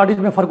पॉलिटिकल पार्टीज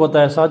में फर्क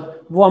होता है साथ.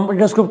 वो हम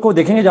इंटरेस्ट ग्रुप को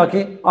देखेंगे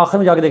जाके, आखिर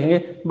में जाके देखेंगे,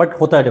 बट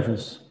होता है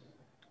difference.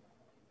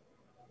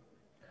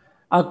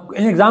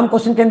 Exam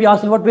question can be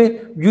asked what पे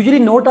यूजुअली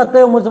नोट आता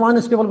है उमर जमान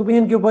इसके पब्लिक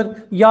ओपिनियन के ऊपर,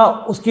 या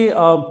उसके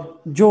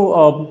जो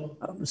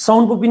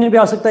साउंड ओपिनियन पे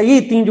आ सकता है. ये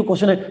 3 जो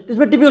क्वेश्चन है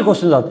इसमें टिपिकल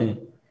क्वेश्चन आते हैं.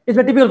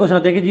 इसमें टिपिकल क्वेश्चन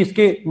आते हैं कि जी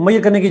इसके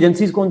मेजर करने की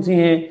एजेंसीज कौन सी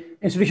हैं,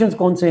 इंस्टीट्यूशंस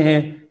कौन से हैं,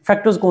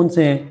 फैक्टर्स कौन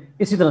से हैं,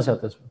 इसी तरह से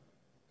आता है इसमें.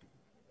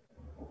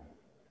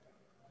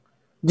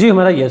 जी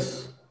हमारा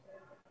यस.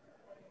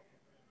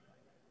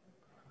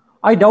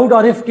 आई डाउट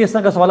आरिफ के इस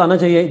तरह का सवाल आना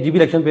चाहिए जीबी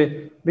इलेक्शन पे,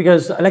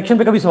 बिकॉज इलेक्शन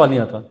पे कभी सवाल नहीं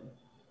आता.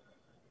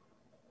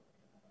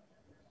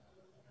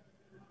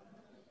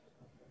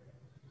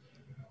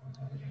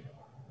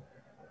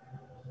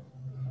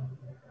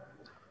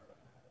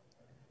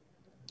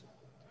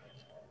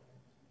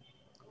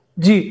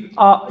 जी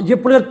ये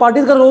पॉलिटिकल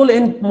पार्टीज का role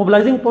in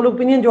mobilising public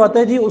opinion जो आता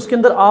है जी, उसके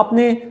अंदर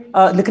आपने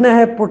लिखना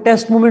है,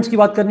 प्रोटेस्ट मूवमेंट्स की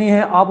बात करनी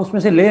है, आप उसमें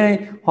से ले आए.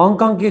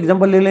 हांगकांग की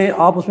एग्जांपल ले लें,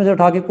 आप उसमें से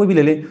उठा के कोई भी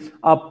ले लें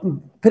आप.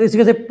 फिर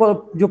इसी से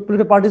जो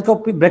पॉलिटिकल पार्टीज का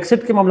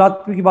ब्रेक्सिट के मामला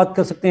की बात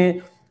कर सकते हैं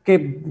कि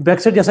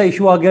ब्रेक्सिट जैसा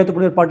इशू आ गया तो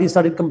political party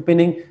started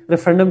campaigning.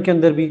 Referendum के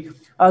अंदर भी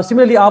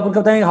सिमिलरली आप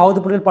उनको बताएं how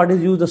the political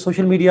parties use the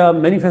social media,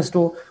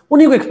 manifesto,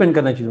 उन्हीं को एक्सप्लेन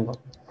करना है चीज़ों का.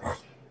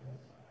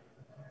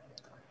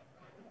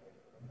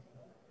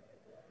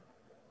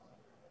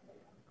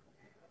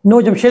 No,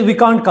 Jamshed, we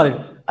can't call it.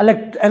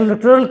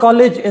 Electoral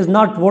college is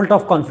not vote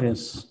of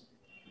confidence.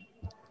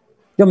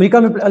 जो अमेरिका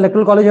में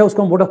इलेक्टोरल कॉलेज है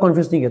उसको हम वोट ऑफ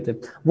कॉन्फिडेंस नहीं कहते।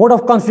 वोट ऑफ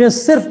कॉन्फिडेंस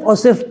सिर्फ और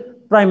सिर्फ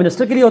प्राइम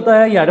मिनिस्टर के लिए होता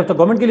है या हेड ऑफ द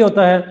गवर्नमेंट के लिए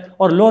होता है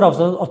और लोअर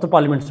ऑफ द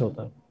पार्लियामेंट से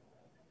होता है।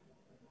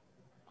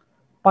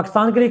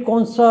 पाकिस्तान के लिए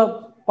कौन सा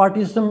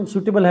पार्टी सिस्टम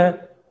सूटेबल है?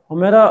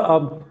 हमारा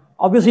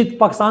ऑब्वियसली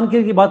पाकिस्तान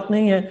की बात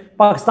नहीं है,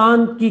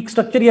 पाकिस्तान की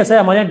स्ट्रक्चर ही ऐसा है,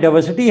 हमारे यहाँ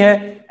डाइवर्सिटी है,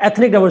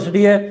 एथनिक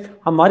डाइवर्सिटी है,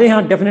 हमारे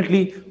यहाँ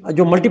डेफिनेटली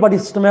जो मल्टी पार्टी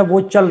सिस्टम है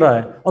वो चल रहा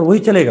है और वही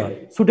चलेगा,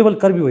 सूटेबल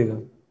कर भी होएगा।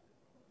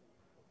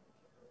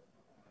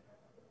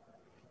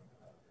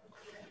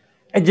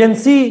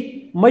 एजेंसी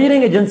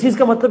मेजरिंग, एजेंसीज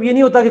का मतलब ये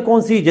नहीं होता कि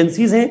कौन सी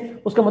एजेंसीज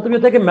हैं, उसका मतलब ये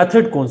होता है कि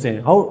मेथड कौन से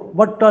हैं, how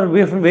what are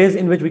ways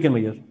in which we can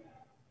measure.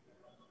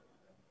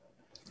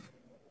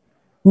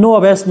 No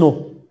अवेस no.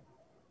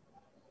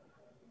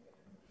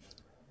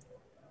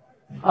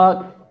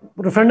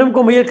 Referendum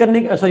को मेजर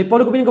करने, सॉरी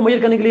पब्लिक ओपिनियन को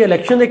मेजर करने के लिए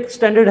इलेक्शन एक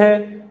स्टैंडर्ड है,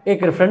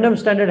 एक रेफरेंडम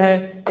स्टैंडर्ड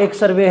है, एक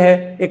सर्वे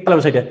है, एक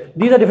प्लेबिसाइट है।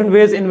 These are different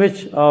ways in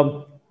which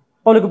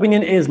public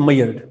opinion is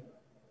measured.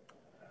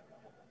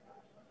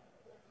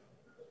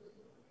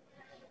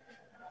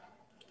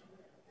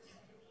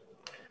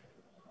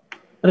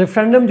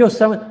 Referendum जो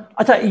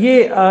अच्छा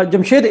ये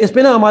जमशेद, इस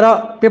पे ना हमारा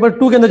पेपर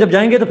 2 के अंदर जब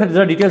जाएंगे तो फिर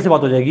जरा डिटेल से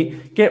बात हो जाएगी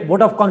कि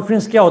वोट ऑफ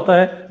कॉन्फिडेंस क्या होता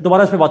है,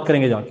 दोबारा इस पे बात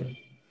करेंगे जाके।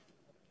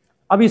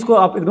 अभी इसको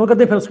आप इग्नोर कर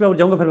दें, फिर उसके बाद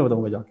जाऊंगा, फिर मैं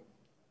बताऊंगा जाके।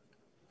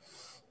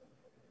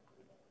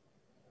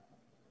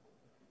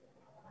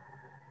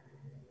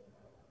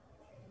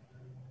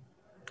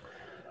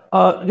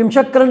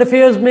 रिमशक करंट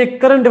अफेयर्स में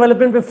करंट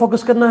डेवलपमेंट पे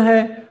फोकस करना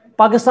है।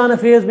 पाकिस्तान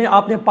अफेयर्स में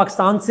आपने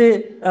पाकिस्तान से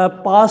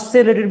पास्ट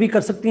से रिलेटेड भी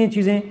कर सकती हैं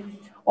चीज़ें,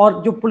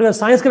 और जो पॉलिटिकल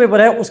साइंस का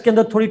पेपर है उसके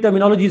अंदर थोड़ी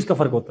टर्मिनोलॉजीज का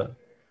फर्क होता है,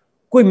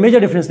 कोई मेजर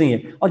डिफरेंस नहीं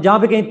है। और जहाँ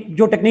पे कहीं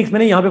जो टेक्निक्स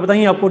मैंने यहाँ पे बताई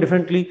हैं आपको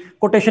डिफरेंटली,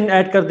 कोटेशन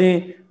ऐड कर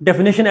दें,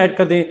 डेफिनेशन ऐड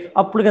कर दें।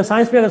 अब पॉलिटिकल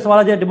साइंस में अगर सवाल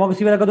आ जाए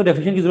डेमोक्रेसी वगैरह का तो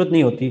डेफिनेशन की जरूरत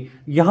नहीं होती,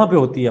 यहाँ पे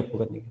होती है आपको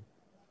करने की।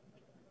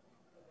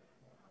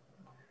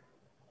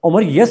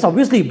 उमर यस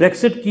ऑब्वियसली,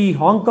 ब्रेक्सिट की,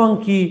 हांगकांग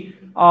की,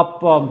 आप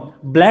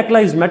ब्लैक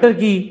लाइव्स मैटर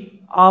की,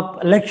 आप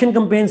इलेक्शन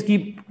कैंपेन्स की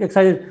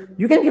exercise,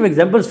 you can give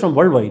examples from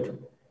world wide,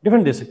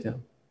 different दे सकते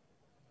हैं।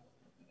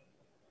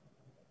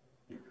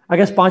 आई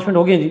गेस 5 मिनट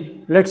हो गए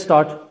जी, लेट्स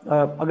स्टार्ट,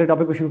 अगले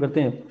टॉपिक को शुरू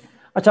करते हैं।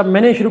 अच्छा,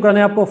 मैंने शुरू करना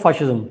है आपको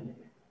फाशिज्म,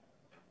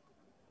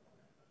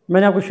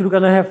 मैंने आपको शुरू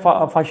करना है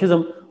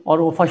फाशिज्म,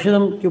 और वो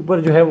फाशिज्म के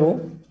ऊपर जो है वो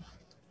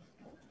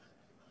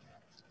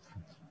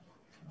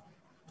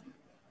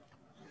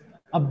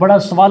अब बड़ा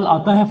सवाल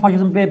आता है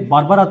फाशिज्म पे,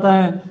 बार बार आता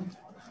है।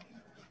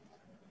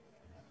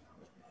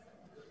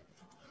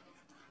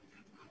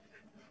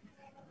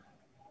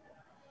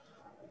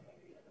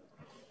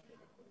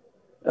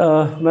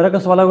 मेरा का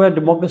सवाल हुआ है,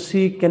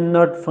 democracy can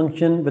not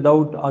function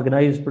without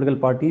organised political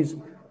parties,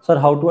 sir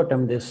how to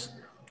attempt this.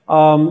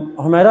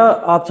 हमारा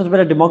आप सबसे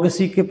पहले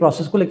डेमोक्रेसी के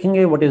प्रोसेस को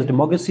लिखेंगे, what is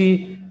democracy.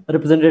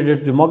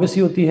 Representative democracy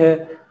होती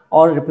है,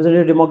 और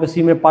रिप्रेजेंटेटिव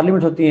डेमोक्रेसी में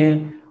पार्लियामेंट होती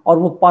हैं, और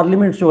वो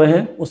पार्लियामेंट जो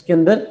है उसके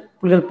अंदर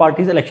पॉलिटिकल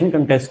पार्टीज इलेक्शन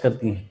कंटेस्ट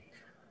करती हैं।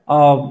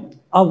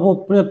 अब वो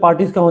पॉलिटिकल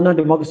पार्टीज का होना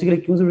डेमोक्रेसी के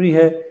लिए क्यों ज़रूरी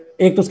है?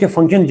 एक तो उसके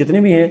फंक्शन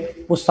जितने भी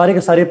हैं वो सारे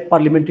के सारे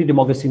पार्लियामेंट्री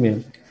डेमोक्रेसी में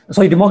हैं,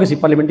 सॉरी डेमोक्रेसी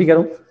पार्लियामेंट्री कह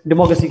रहा हूँ,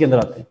 डेमोक्रेसी के अंदर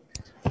आते हैं।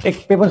 एक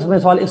पेपर में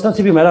सवाल इस तरह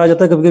से भी मेरा आ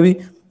जाता है कभी कभी,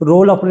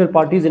 role of political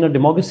parties in a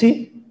democracy,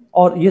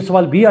 और ये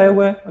सवाल भी आया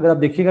हुआ है, अगर आप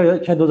देखिएगा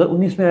शायद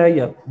 2019 में आया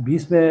या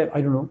 20 में,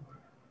 आई डोंट नो,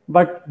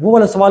 बट वो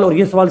वाला सवाल और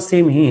ये सवाल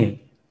सेम ही है।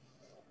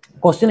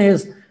 क्वेश्चन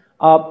इज,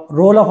 आप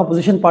रोल ऑफ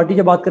अपोजिशन पार्टी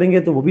जब बात करेंगे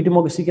तो वो भी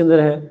डेमोक्रेसी के अंदर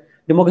है,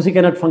 democracy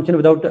can not function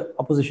without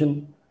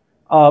opposition.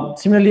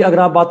 Similarly अगर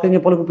आप बात करेंगे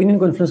पब्लिक ओपिनियन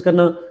को इन्फ्लुएंस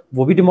करना,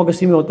 वो भी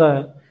डेमोक्रेसी में होता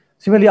है।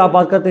 सिमिलरली आप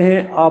बात करते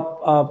हैं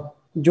आप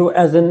जो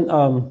एज एन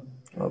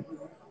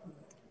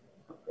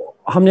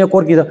हमने एक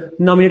और किया था,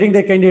 नॉमिनेटिंग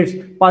द कैंडिडेट्स,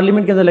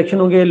 पार्लियामेंट के अंदर इलेक्शन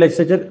होंगे,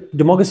 लेजिस्लेचर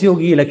डेमोक्रेसी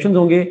होगी, इलेक्शन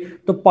होंगे,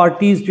 तो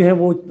पार्टीज जो है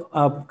वो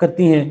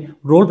करती हैं,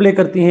 रोल प्ले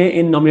करती हैं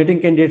इन nominating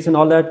candidates and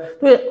all that.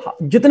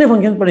 तो जितने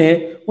फंक्शन पड़े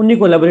हैं उन्हीं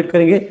को एलेबोरेट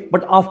करेंगे,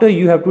 but after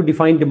you have to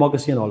define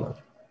democracy and all that.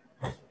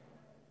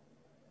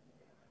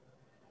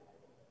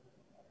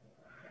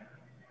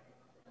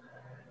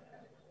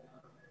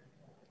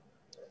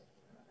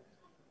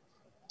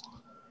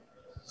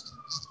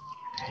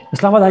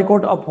 Islamabad High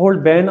Court uphold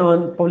ban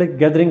on public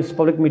gatherings,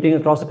 public meeting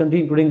across the country,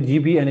 including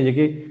GB and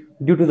AJK,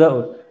 due to the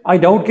I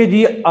doubt के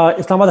जी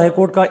Islamabad high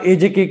court का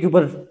AJK के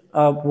ऊपर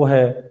वो है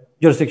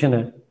jurisdiction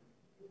है।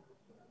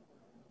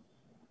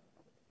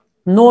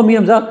 No अमी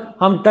हमजा,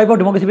 हम type of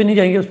democracy पे नहीं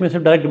जाएंगे, उसमें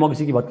सिर्फ डायरेक्ट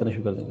डेमोक्रेसी की बात करना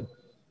शुरू कर देंगे।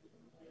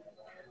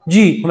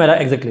 जी हमारा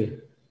एग्जैक्टली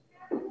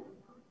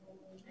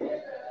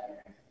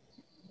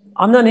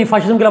हमना नहीं,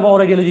 फाशिज्म के अलावा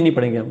और आइडियोलॉजी नहीं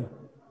पढ़ेंगे हम।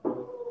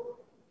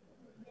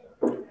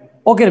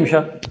 Okay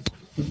Rimsha,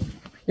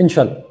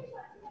 Inshallah.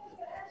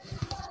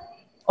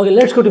 Okay,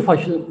 let's go to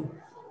fascism.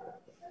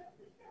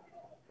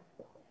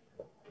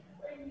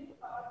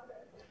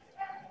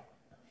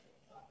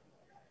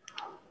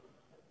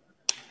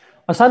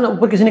 आसान,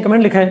 ऊपर किसी ने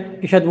कमेंट लिखा है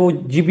कि शायद वो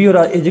जीबी और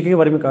एजेके के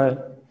बारे में कहा है,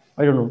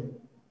 आई डोंट नो।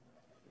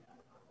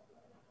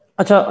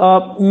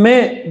 अच्छा,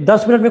 मैं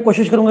 10 मिनट में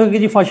कोशिश करूंगा कि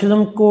जी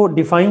फाशिज्म को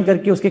डिफाइन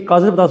करके उसके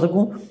काजेज बता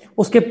सकूं,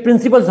 उसके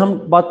प्रिंसिपल्स हम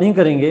बात नहीं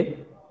करेंगे।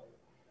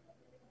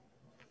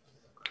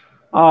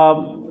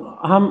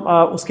 हम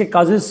उसके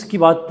काजेस की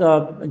बात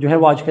जो है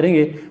वो आज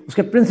करेंगे,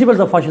 उसके प्रिंसिपल्स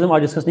ऑफ फाशिज्म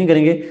आज डिस्कस नहीं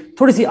करेंगे।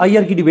 थोड़ी सी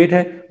आईआर की डिबेट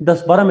है,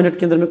 10-12 मिनट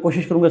के अंदर मैं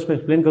कोशिश करूंगा इसको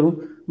एक्सप्लेन करूं,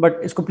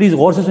 बट इसको प्लीज़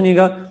गौर से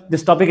सुनिएगा।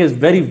 This topic is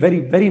very very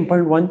very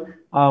important one.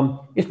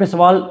 इसमें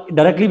सवाल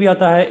डायरेक्टली भी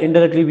आता है,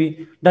 इनडायरेक्टली भी।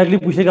 डायरेक्टली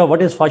पूछेगा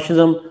what is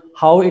fascism,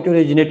 how it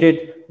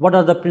originated, what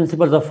are the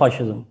principles of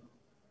fascism.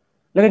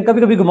 लेकिन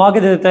कभी कभी घुमा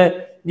के दे देता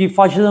है जी,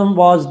 fascism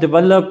was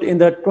developed in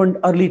the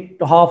early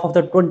half of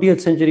the 20th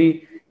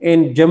century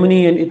in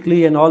Germany and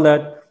Italy and all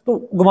that.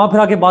 तो घुमा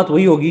फिरा के बात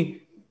वही होगी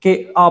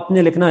कि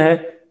आपने लिखना है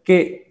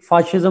कि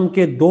फाशिज्म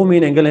के दो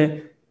मेन एंगल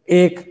हैं।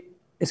 एक,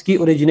 इसकी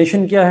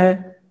ओरिजिनेशन क्या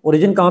है,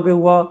 ओरिजिन कहाँ पे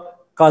हुआ,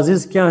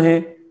 काजेज क्या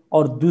हैं,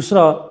 और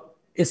दूसरा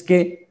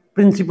इसके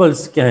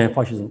प्रिंसिपल्स क्या हैं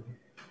फाशिज्म।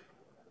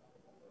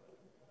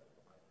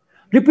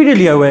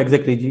 रिपीटेडली आया हुआ है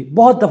एग्जैक्टली जी,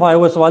 बहुत दफा आया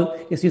हुआ सवाल,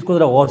 इस चीज को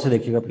जरा गौर से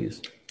देखिएगा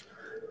प्लीज।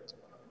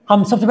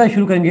 हम सबसे पहले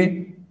शुरू करेंगे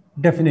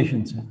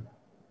डेफिनेशन से।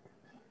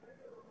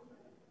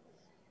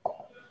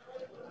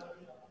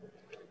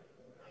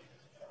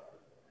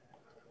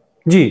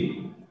 जी,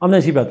 हमने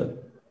इसी बात है।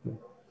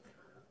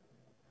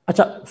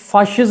 अच्छा,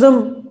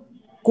 फाशिज्म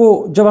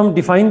को जब हम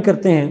डिफाइन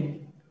करते हैं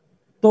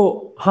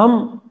तो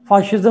हम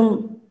फाशिज्म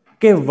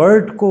के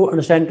वर्ड को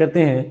अंडरस्टैंड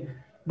करते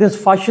हैं।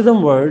 This fascism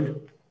word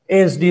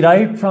is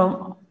derived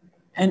from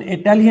an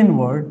Italian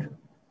word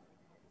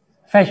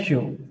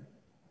fascio.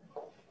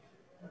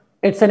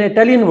 It's an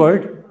Italian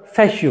word,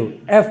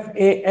 fascio,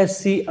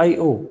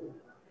 F-A-S-C-I-O.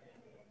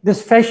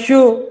 This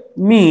fascio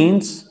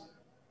means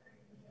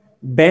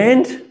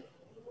band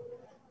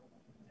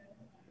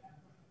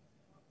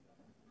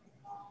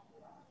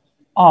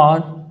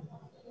or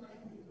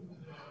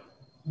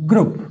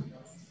group.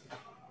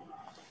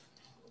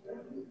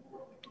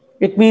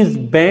 It means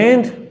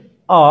band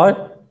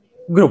or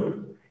group.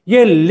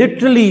 ये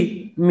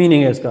literally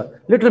meaning है इसका,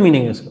 literal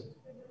meaning है इसका।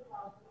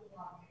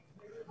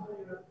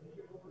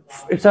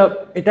 It's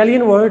a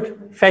Italian word,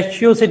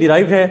 फैशियो से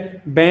derived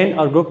है, band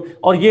और group,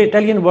 और ये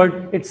इटालियन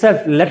वर्ड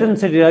इटसेल्फ लैटिन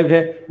से डिराइव्ड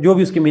है, जो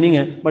भी उसकी मीनिंग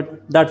है, but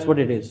that's what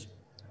it is.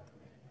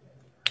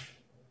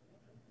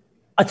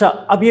 अच्छा,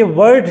 अब ये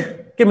वर्ड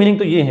के मीनिंग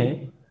तो ये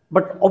हैं,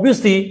 but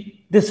obviously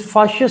this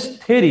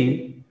fascist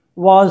theory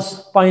was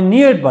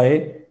pioneered bye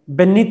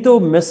Benito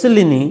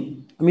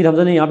Mussolini. Amir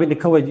Hamza ने यहाँ पे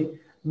लिखा हुआ है जी,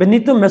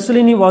 Benito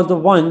Mussolini was the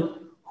one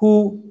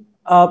who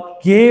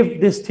gave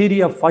this theory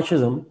of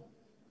fascism.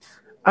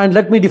 And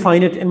let me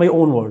define it in my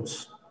own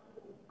words.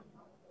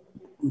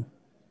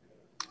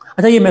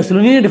 अच्छा, ये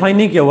मुसोलिनी ने define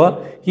नहीं किया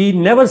हुआ, he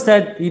never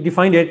said he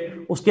defined it.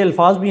 उसके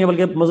अल्फाज भी हैं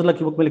बल्कि मज़ला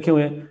की बुक में लिखे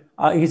हुए हैं।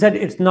 He said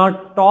it's not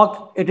talk,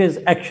 it is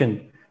action.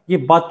 ये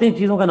बातें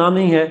चीज़ों का नाम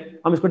नहीं है,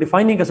 हम इसको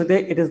डिफाइन नहीं कर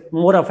सकते, it is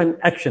more of an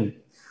action.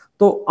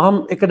 तो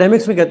हम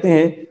एकेडमिक्स में कहते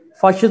हैं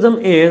fascism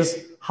is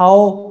how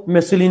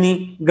Mussolini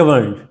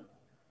governed.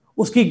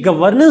 उसकी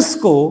गवर्नेंस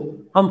को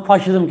हम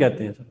fascism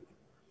कहते हैं।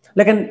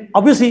 लेकिन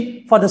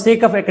obviously for the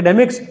sake of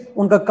academics,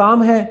 उनका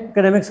काम है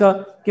एकेडमिक्स का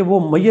कि वो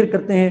मैयर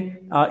करते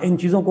हैं इन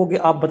चीज़ों को, कि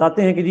आप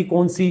बताते हैं कि जी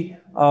कौन सी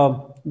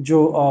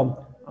जो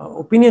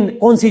ओपिनियन,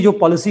 कौन सी जो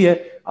पॉलिसी है,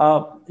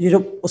 ये जो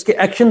उसके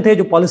एक्शन थे,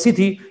 जो पॉलिसी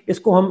थी,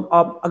 इसको हम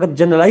अगर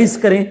जनरलाइज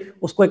करें,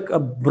 उसको एक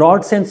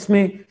ब्रॉड सेंस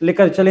में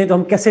लेकर चलें, तो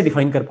हम कैसे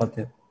डिफाइन कर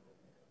पाते हैं।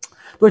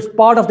 तो it's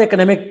part of the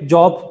academic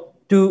job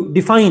to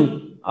define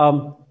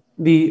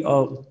the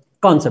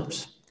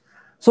concepts.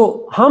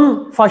 सो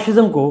हम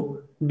फाशिज्म को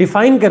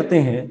डिफाइन करते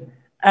हैं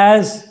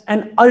as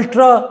an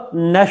ultra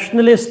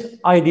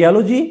nationalist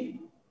ideology.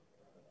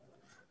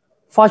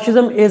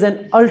 Fascism is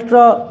an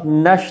ultra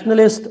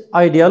nationalist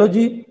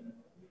ideology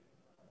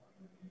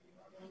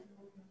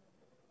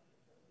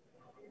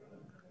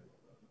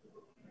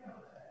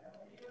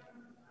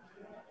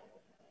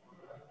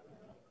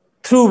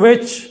through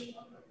which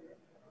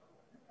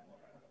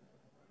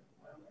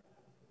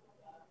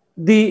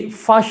the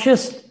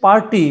fascist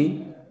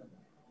party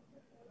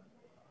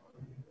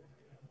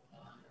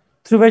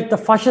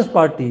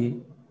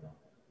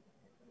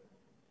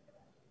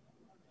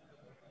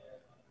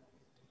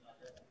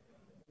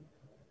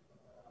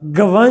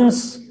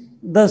governs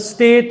the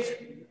state,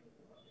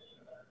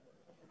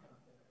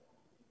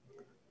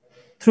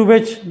 through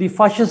which the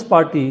fascist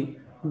party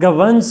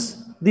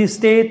governs the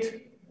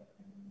state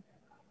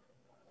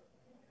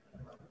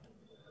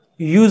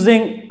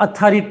using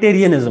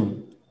authoritarianism.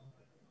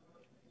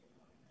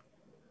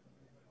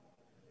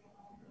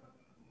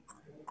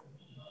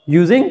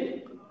 Using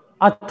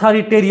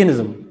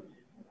authoritarianism.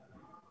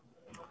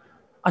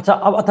 अच्छा,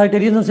 अब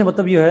authoritarianism से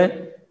मतलब यह है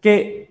कि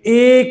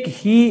एक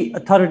ही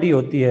authority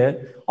होती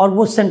है और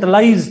वो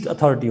सेंट्रलाइज्ड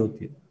अथॉरिटी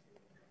होती है।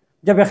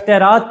 जब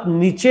इख्तियारात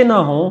नीचे ना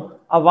हो,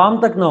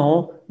 आवाम तक ना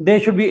हो, they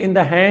should be in the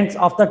hands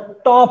of the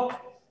top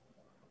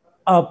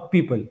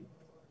people,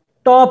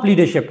 top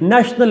leadership,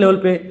 national level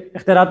पे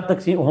इख्तियारात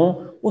तकसीम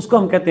हो, उसको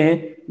हम कहते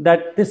हैं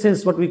that this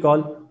is what we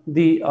call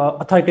the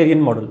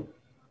authoritarian model.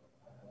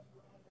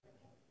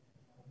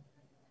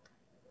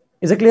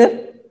 Is it clear?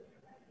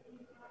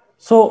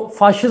 So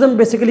fascism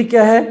basically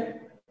क्या है?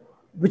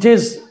 Which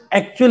is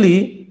actually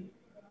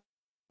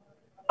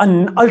an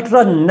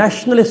ultra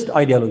nationalist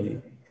ideology.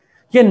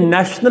 ये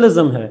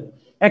nationalism है,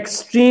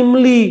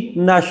 एक्सट्रीमली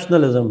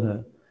नेशनलिज्म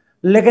है,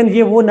 लेकिन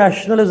ये वो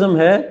नेशनलिज्म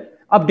है,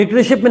 अब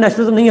डिक्टेटरशिप में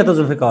नेशनलिज्म नहीं आता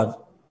जुल्फिकार,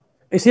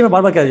 इसी में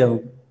बार बार कह रहा हूं,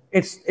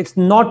 it's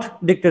not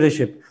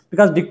dictatorship,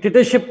 because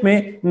dictatorship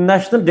में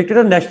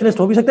डिक्टेटर नेशनलिस्ट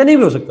हो भी सकता है, नहीं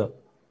भी हो सकता,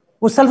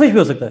 वो सेल्फिश भी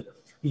हो सकता है।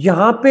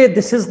 यहां पे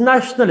this is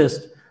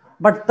nationalist,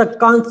 but the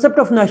concept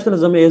of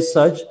nationalism is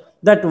such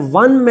that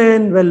one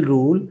man will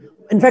rule,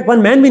 in fact one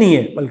man भी नहीं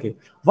है, बल्कि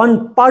one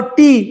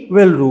party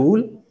will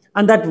rule,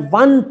 and that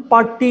one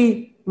party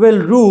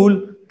will rule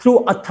through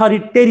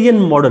authoritarian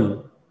model,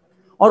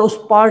 और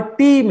उस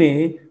party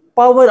में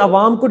power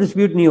आवाम को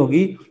distribute नहीं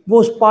होगी, वो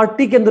उस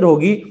पार्टी के अंदर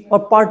होगी और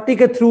पार्टी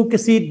के थ्रू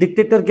किसी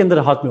डिक्टेटर के अंदर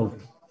हाथ में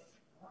होगी।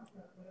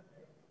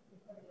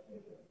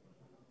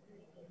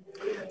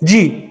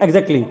 जी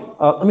एग्जैक्टली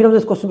अमीर, हम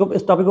इस क्वेश्चन को,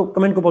 इस टॉपिक को,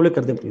 कमेंट को पब्लिक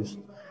कर दें please.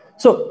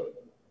 So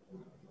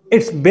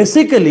it's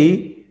basically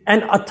an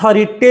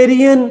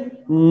authoritarian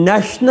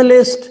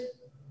nationalist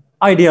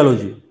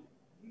ideology.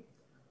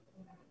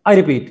 I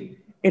repeat,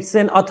 it's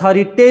an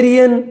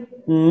authoritarian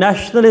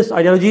nationalist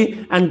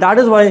ideology, and that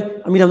is why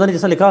Amir Hamza ने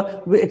जैसा लिखा,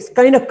 it's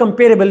kind of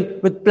comparable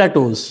with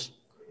Plato's,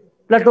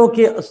 प्लेटो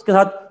के उसके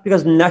साथ,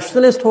 because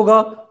nationalist होगा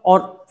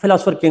और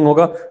philosopher king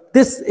होगा।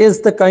 This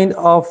is the kind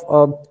of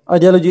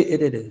ideology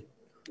it is.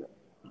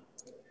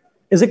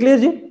 Is it clear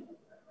ji?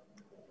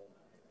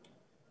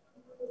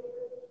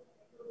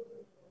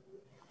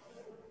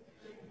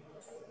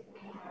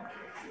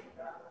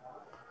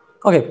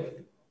 Okay,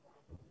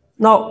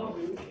 now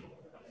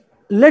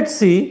let's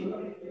see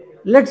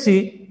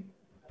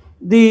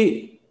the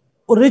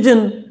origin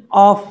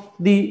of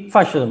the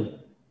fascism।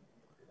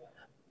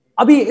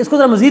 अभी इसको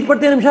जरा मजीद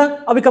पढ़ते हैं निमिषा,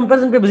 अभी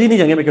कंपैरिजन पे मजीद नहीं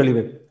जाएंगे मैकियावेली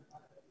पे।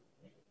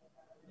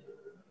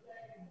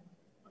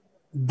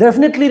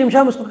 डेफिनेटली निमिषा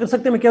हम इसको कर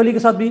सकते हैं मैकियावेली के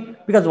साथ भी,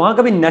 बिकॉज वहां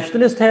का भी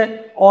नेशनलिस्ट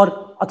है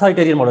और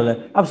अथॉरिटेरियन मॉडल है।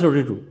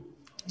 एब्सोल्युटली ट्रू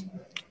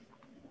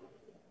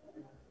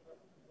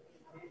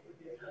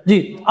जी।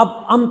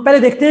 अब हम पहले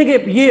देखते हैं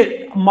कि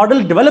ये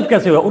मॉडल डेवलप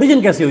कैसे हुआ,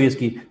 ओरिजिन कैसे हुई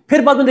इसकी,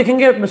 फिर बाद में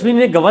देखेंगे मुसोलिनी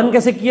ने गवर्न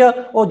कैसे किया,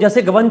 और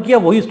जैसे गवर्न किया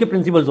वही उसके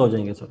प्रिंसिपल्स हो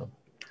जाएंगे। सर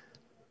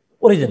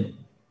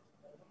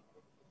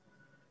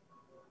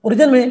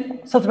ओरिजिन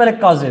में सबसे पहले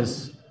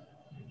काजेस,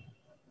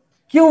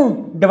 क्यों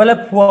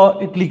डेवलप हुआ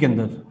इटली के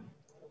अंदर,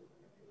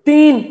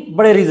 तीन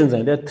बड़े रीजंस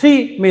हैं, there are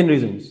three main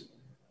reasons.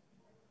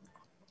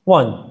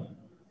 One,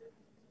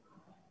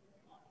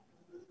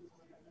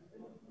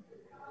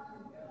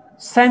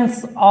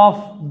 sense of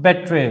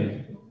बेट्रेयल।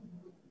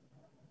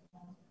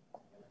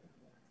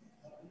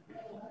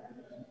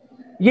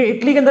 ये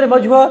इटली के अंदर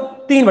इमर्ज हुआ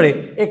तीन बड़े,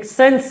 एक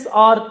सेंस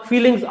और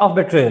फीलिंग्स ऑफ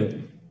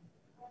बेट्रेयल,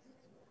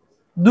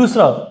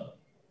 दूसरा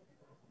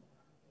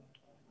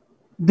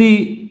the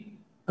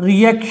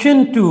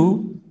reaction to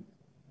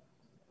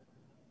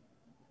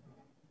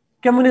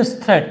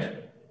communist threat,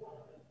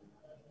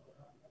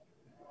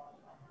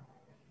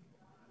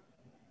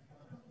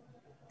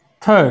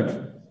 third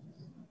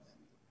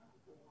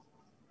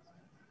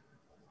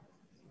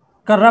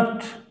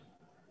corrupt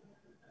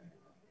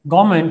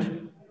government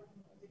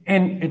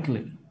in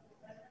Italy.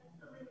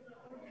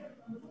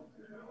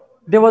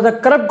 There was a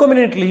corrupt government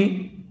in Italy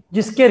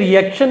जिसके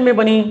रिएक्शन में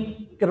बनी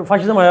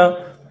फाशिज्म आया,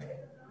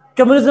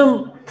 कम्युनिज्म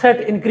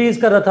थ्रेट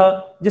इंक्रीज कर रहा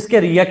था जिसके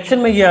रिएक्शन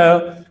में ये आया,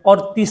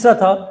 और तीसरा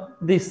था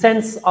द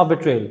सेंस ऑफ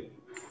बिट्रेयल।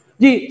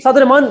 जी सादर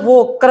रहमान,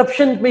 वो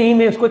करप्शन में ही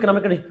मैं इसको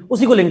इकोनॉमिक कंडीशन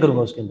उसी को लिंक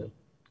करूंगा उसके अंदर।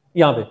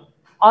 यहाँ पे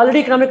ऑलरेडी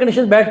इकोनॉमिक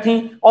कंडीशन बैड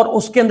थी और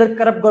उसके अंदर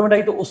करप्ट गवर्नमेंट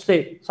आई, तो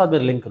उससे साथ में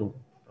लिंक करूंगा।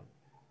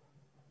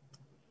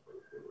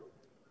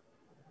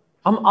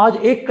 हम आज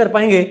एक कर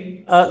पाएंगे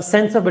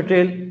सेंस ऑफ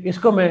बिट्रेयल,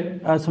 इसको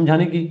मैं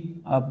समझाने की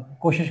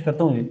कोशिश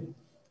करता हूँ।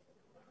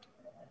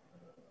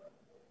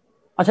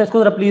 अच्छा, इसको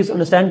जरा प्लीज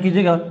अंडरस्टैंड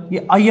कीजिएगा,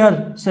 ये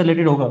आईआर से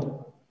रिलेटेड होगा।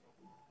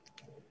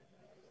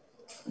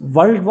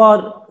 वर्ल्ड वॉर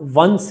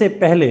 1 से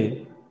पहले,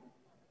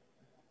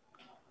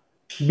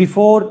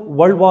 बिफोर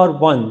वर्ल्ड वॉर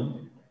 1,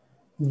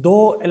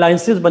 दो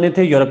अलायंसेस बने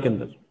थे यूरोप के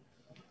अंदर।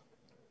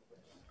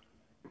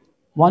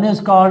 One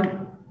is called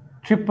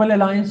triple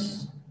alliance,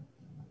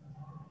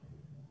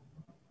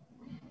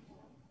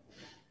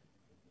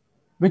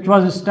 which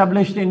was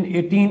established in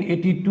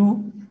 1882,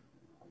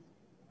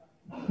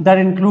 that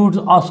includes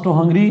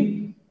Austro-Hungary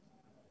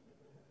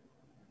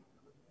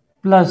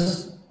plus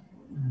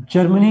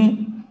Germany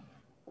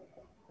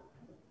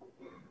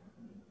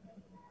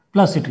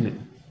plus Italy.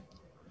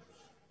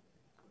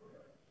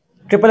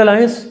 Triple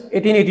Alliance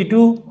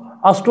 1882,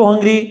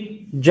 Austro-Hungary,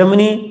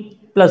 Germany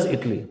plus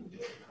Italy.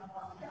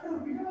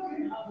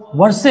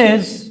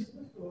 Versus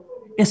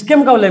इसके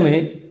मुकाबले में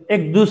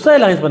एक दूसरा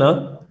अलायंस बना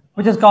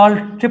which is called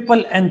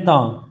Triple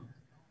Entente.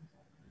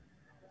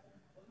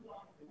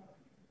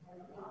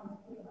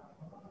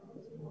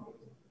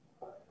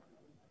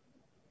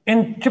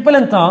 In Triple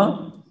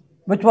Entente,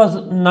 which was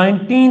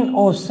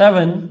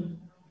 1907,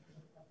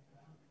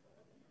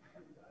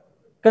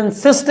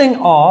 consisting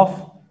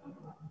of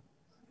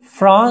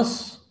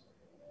France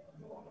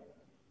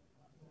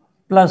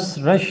plus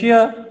Russia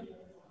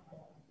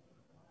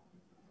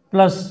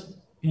plus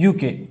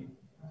UK.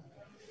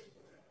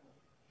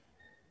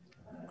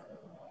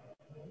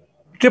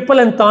 Triple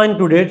Entente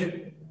included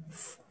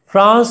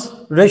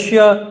France,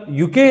 Russia,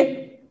 UK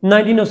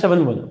 1907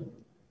 में बना।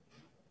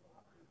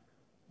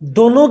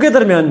 दोनों के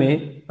दरमियान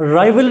में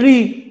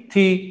राइवलरी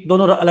थी,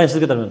 दोनों अलायंसेस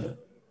के दरमियान में,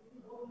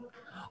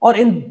 और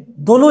इन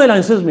दोनों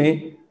अलायंसेस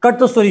में, कट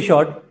द स्टोरी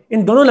शॉर्ट,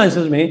 इन दोनों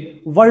अलायंसेस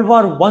में वर्ल्ड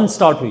वॉर वन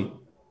स्टार्ट हुई।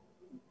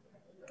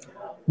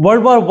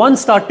 World war one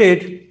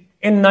started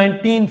in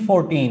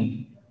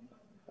 1914।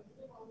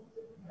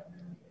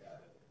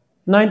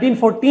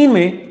 1914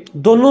 में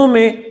दोनों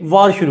में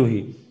वार शुरू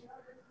हुई।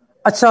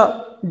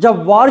 अच्छा,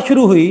 जब वार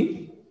शुरू हुई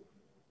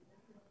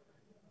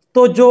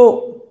तो जो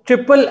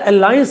ट्रिपल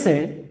अलायंस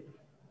है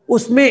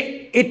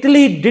उसमें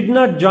Italy did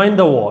not join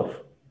the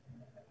war.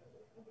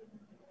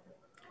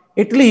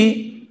 Italy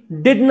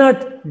did not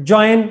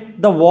join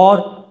the war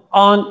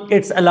on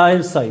it's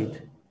alliance side.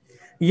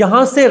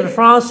 यहां से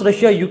फ्रांस,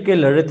 रशिया, यूके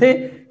लड़ रहे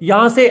थे,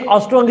 यहां से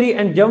Austro Hungary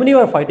and Germany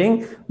were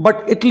fighting,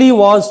 but Italy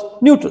was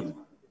neutral.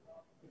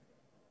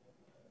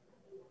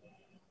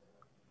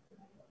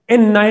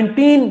 इन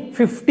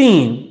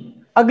 1915,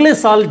 अगले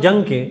साल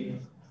जंग के,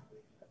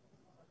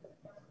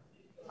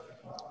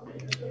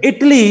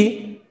 Italy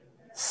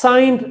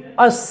signed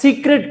a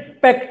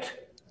secret pact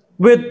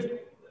with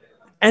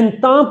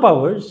Entente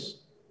powers.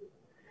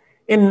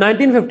 In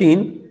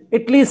 1915,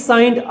 Italy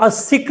signed a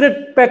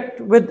secret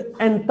pact with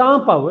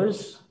Entente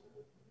powers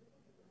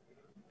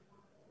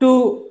to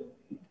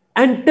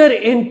enter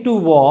into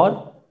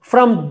war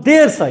from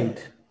their side.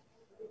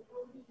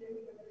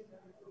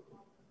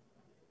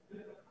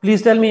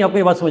 Please tell me, आपको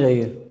ये बात समझ आई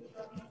है?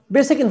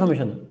 Basic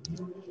information.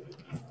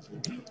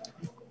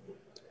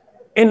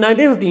 In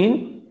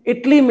 1915,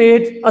 Italy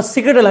made a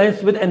secret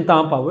alliance with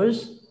Entente powers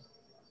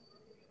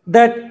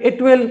that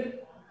it will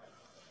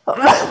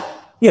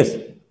yes,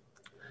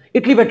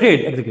 Italy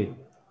betrayed exactly.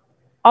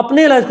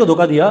 अपने alliance को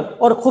धोखा दिया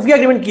और खुफिया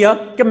एग्रीमेंट किया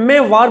कि मैं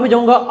वार में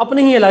जाऊंगा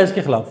अपने ही अलायंस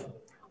के खिलाफ,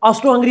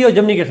 ऑस्ट्रो हंगरी और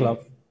जर्मनी के खिलाफ।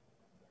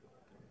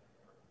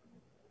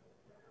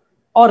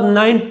 और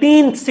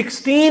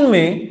 1916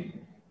 में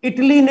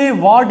इटली ने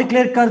वार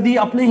डिक्लेयर कर दी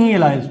अपने ही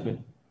अलायंस पे।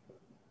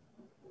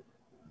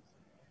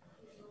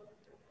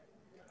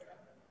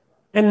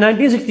 In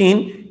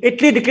 1916,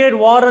 Italy declared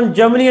war on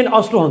Germany and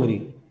Austro-Hungary,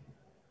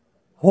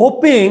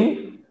 hoping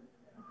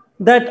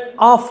that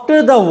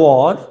after the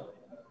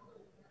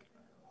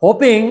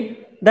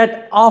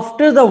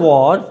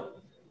war,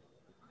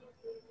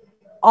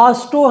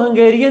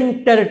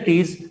 Austro-Hungarian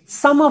territories,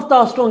 some of the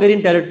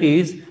Austro-Hungarian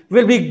territories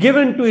will be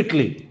given to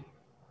Italy.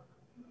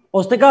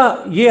 उसने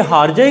कहा ये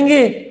हार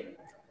जाएंगे,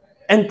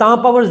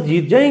 एंटाम पावर्स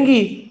जीत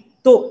जाएंगी,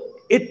 तो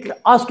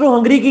ऑस्ट्रो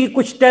हंगरी की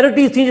कुछ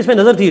टेरिटरीज थी जिसमें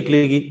नजर थी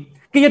इटली की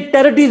कि ये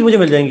टेरिटरीज मुझे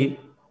मिल जाएंगी,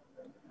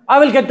 I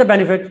will get the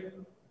benefit.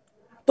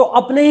 तो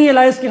अपने ही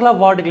अलायंस के खिलाफ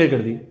वार डिक्लेयर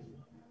कर दी।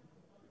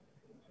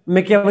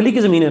 मैकियावेली की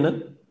जमीन है ना,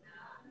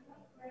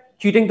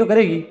 चीटिंग तो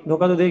करेगी,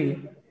 धोखा तो देगी,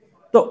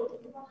 तो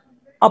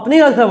अपने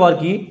ही खिलाफ वार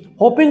की,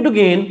 hoping to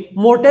gain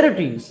more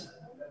territories.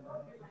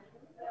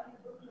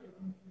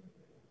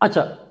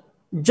 अच्छा,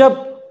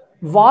 जब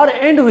वार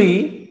एंड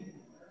हुई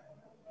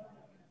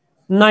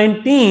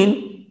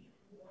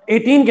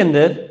 1918 के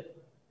अंदर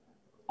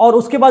और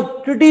उसके बाद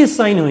ट्रीटीज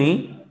साइन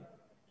हुई,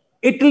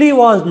 Italy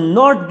was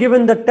not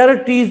given the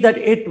territories that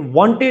it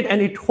wanted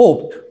and it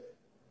hoped.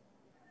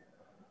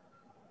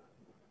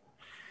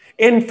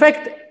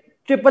 In fact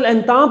triple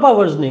एंटाम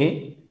powers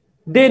ने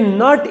they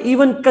not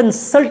even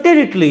consulted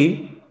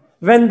Italy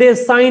when they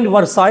signed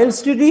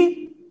Versailles treaty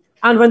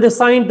and when they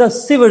signed the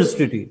Sèvres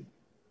treaty.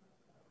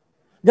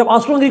 जब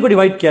Austro Hungary को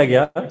divide किया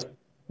गया,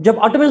 जब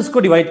Ottomans को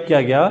divide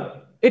किया गया,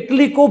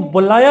 Italy को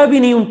बुलाया भी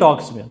नहीं उन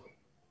टॉक्स में।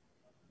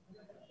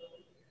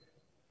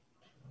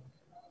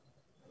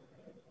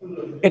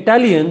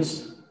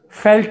 Italians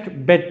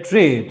felt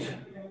betrayed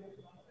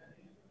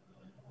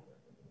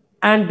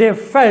and they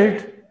felt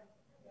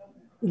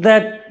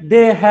that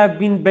they have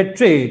been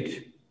betrayed.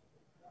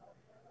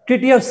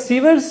 Treaty of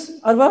Sevres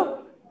अरवा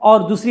और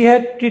दूसरी है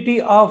Treaty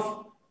of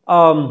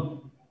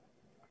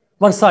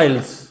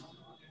Versailles।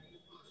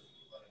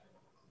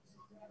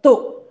 तो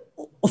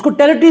उसको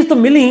टेरिटरीज तो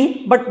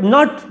मिली but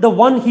not the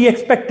one he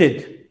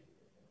expected,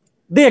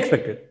 they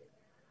expected.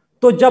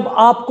 तो जब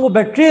आपको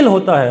बेट्रेयल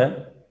होता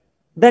है,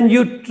 then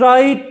you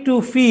try to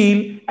feel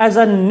as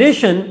a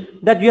nation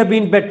that you have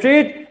been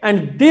betrayed, and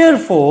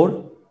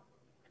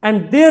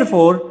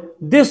therefore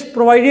this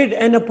provided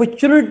an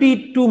opportunity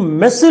to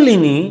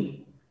Mussolini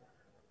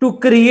to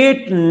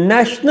create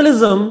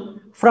nationalism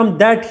from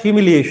that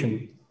humiliation.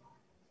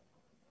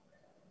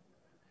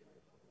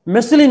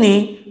 Mussolini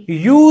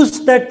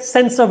used that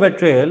sense of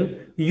betrayal,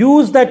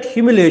 used that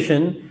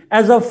humiliation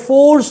as a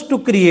force to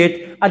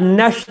create a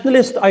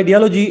nationalist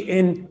ideology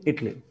in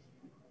Italy.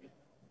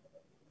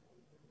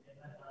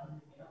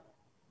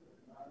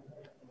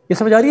 ये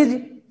समझ आ रही है जी?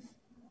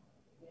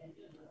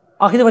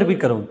 आखिर बार repeat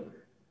कर रहा हूं,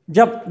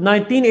 जब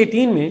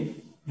 1918 में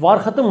वार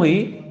खत्म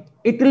हुई,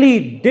 Italy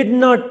did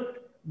not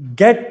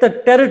get the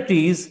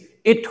territories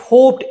it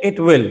hoped it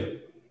will,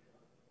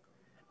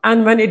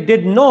 and when it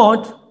did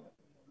not,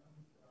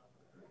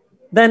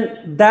 then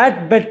that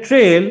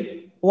betrayal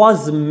was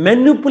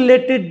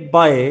manipulated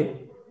by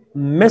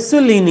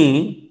Mussolini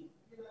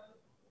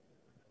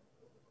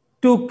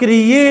to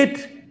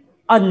create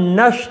a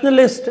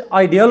nationalist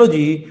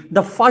ideology,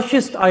 the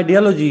fascist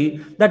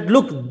ideology, that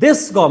look,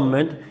 this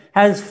government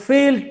has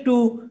failed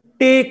to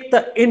take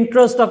the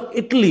interest of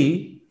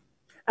Italy,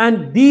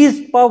 and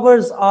these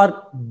powers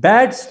are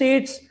bad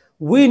states.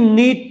 We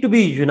need to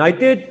be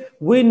united.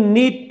 We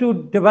need to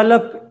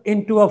develop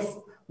into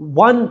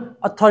one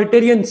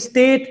authoritarian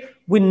state.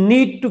 We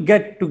need to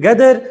get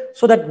together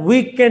so that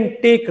we can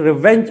take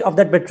revenge of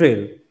that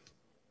betrayal.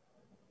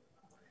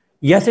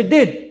 Yes, it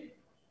did.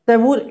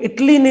 Taimur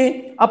Italy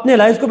ने अपने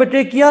allies को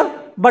betray किया,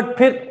 but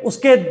फिर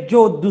उसके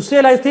जो दूसरे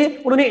allies थे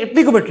उन्होंने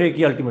इटली को बेट्रे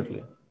किया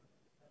ultimately.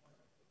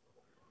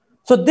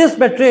 So this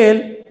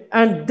betrayal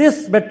and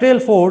this betrayal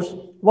force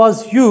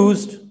was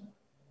used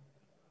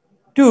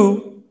to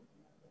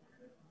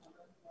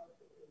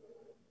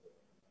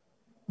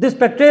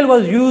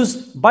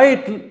by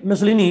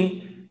Mussolini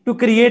to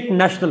create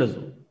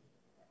nationalism.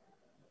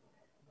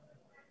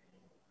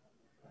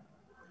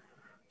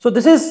 So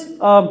this is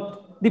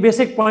the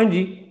basic point,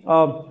 Ji.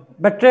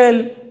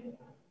 Betrayal,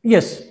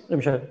 yes,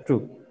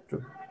 true.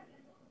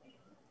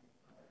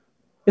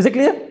 Is it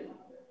clear?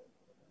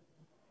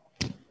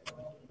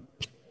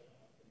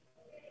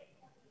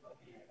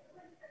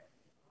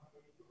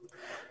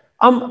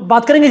 हम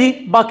बात करेंगे जी,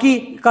 बाकी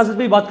classes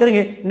पे बात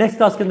करेंगे next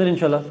class के अंदर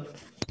इंशाल्लाह.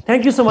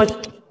 Thank you so much.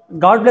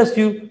 God bless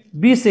you.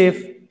 Be safe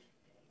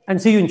and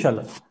C you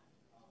इंशाल्लाह.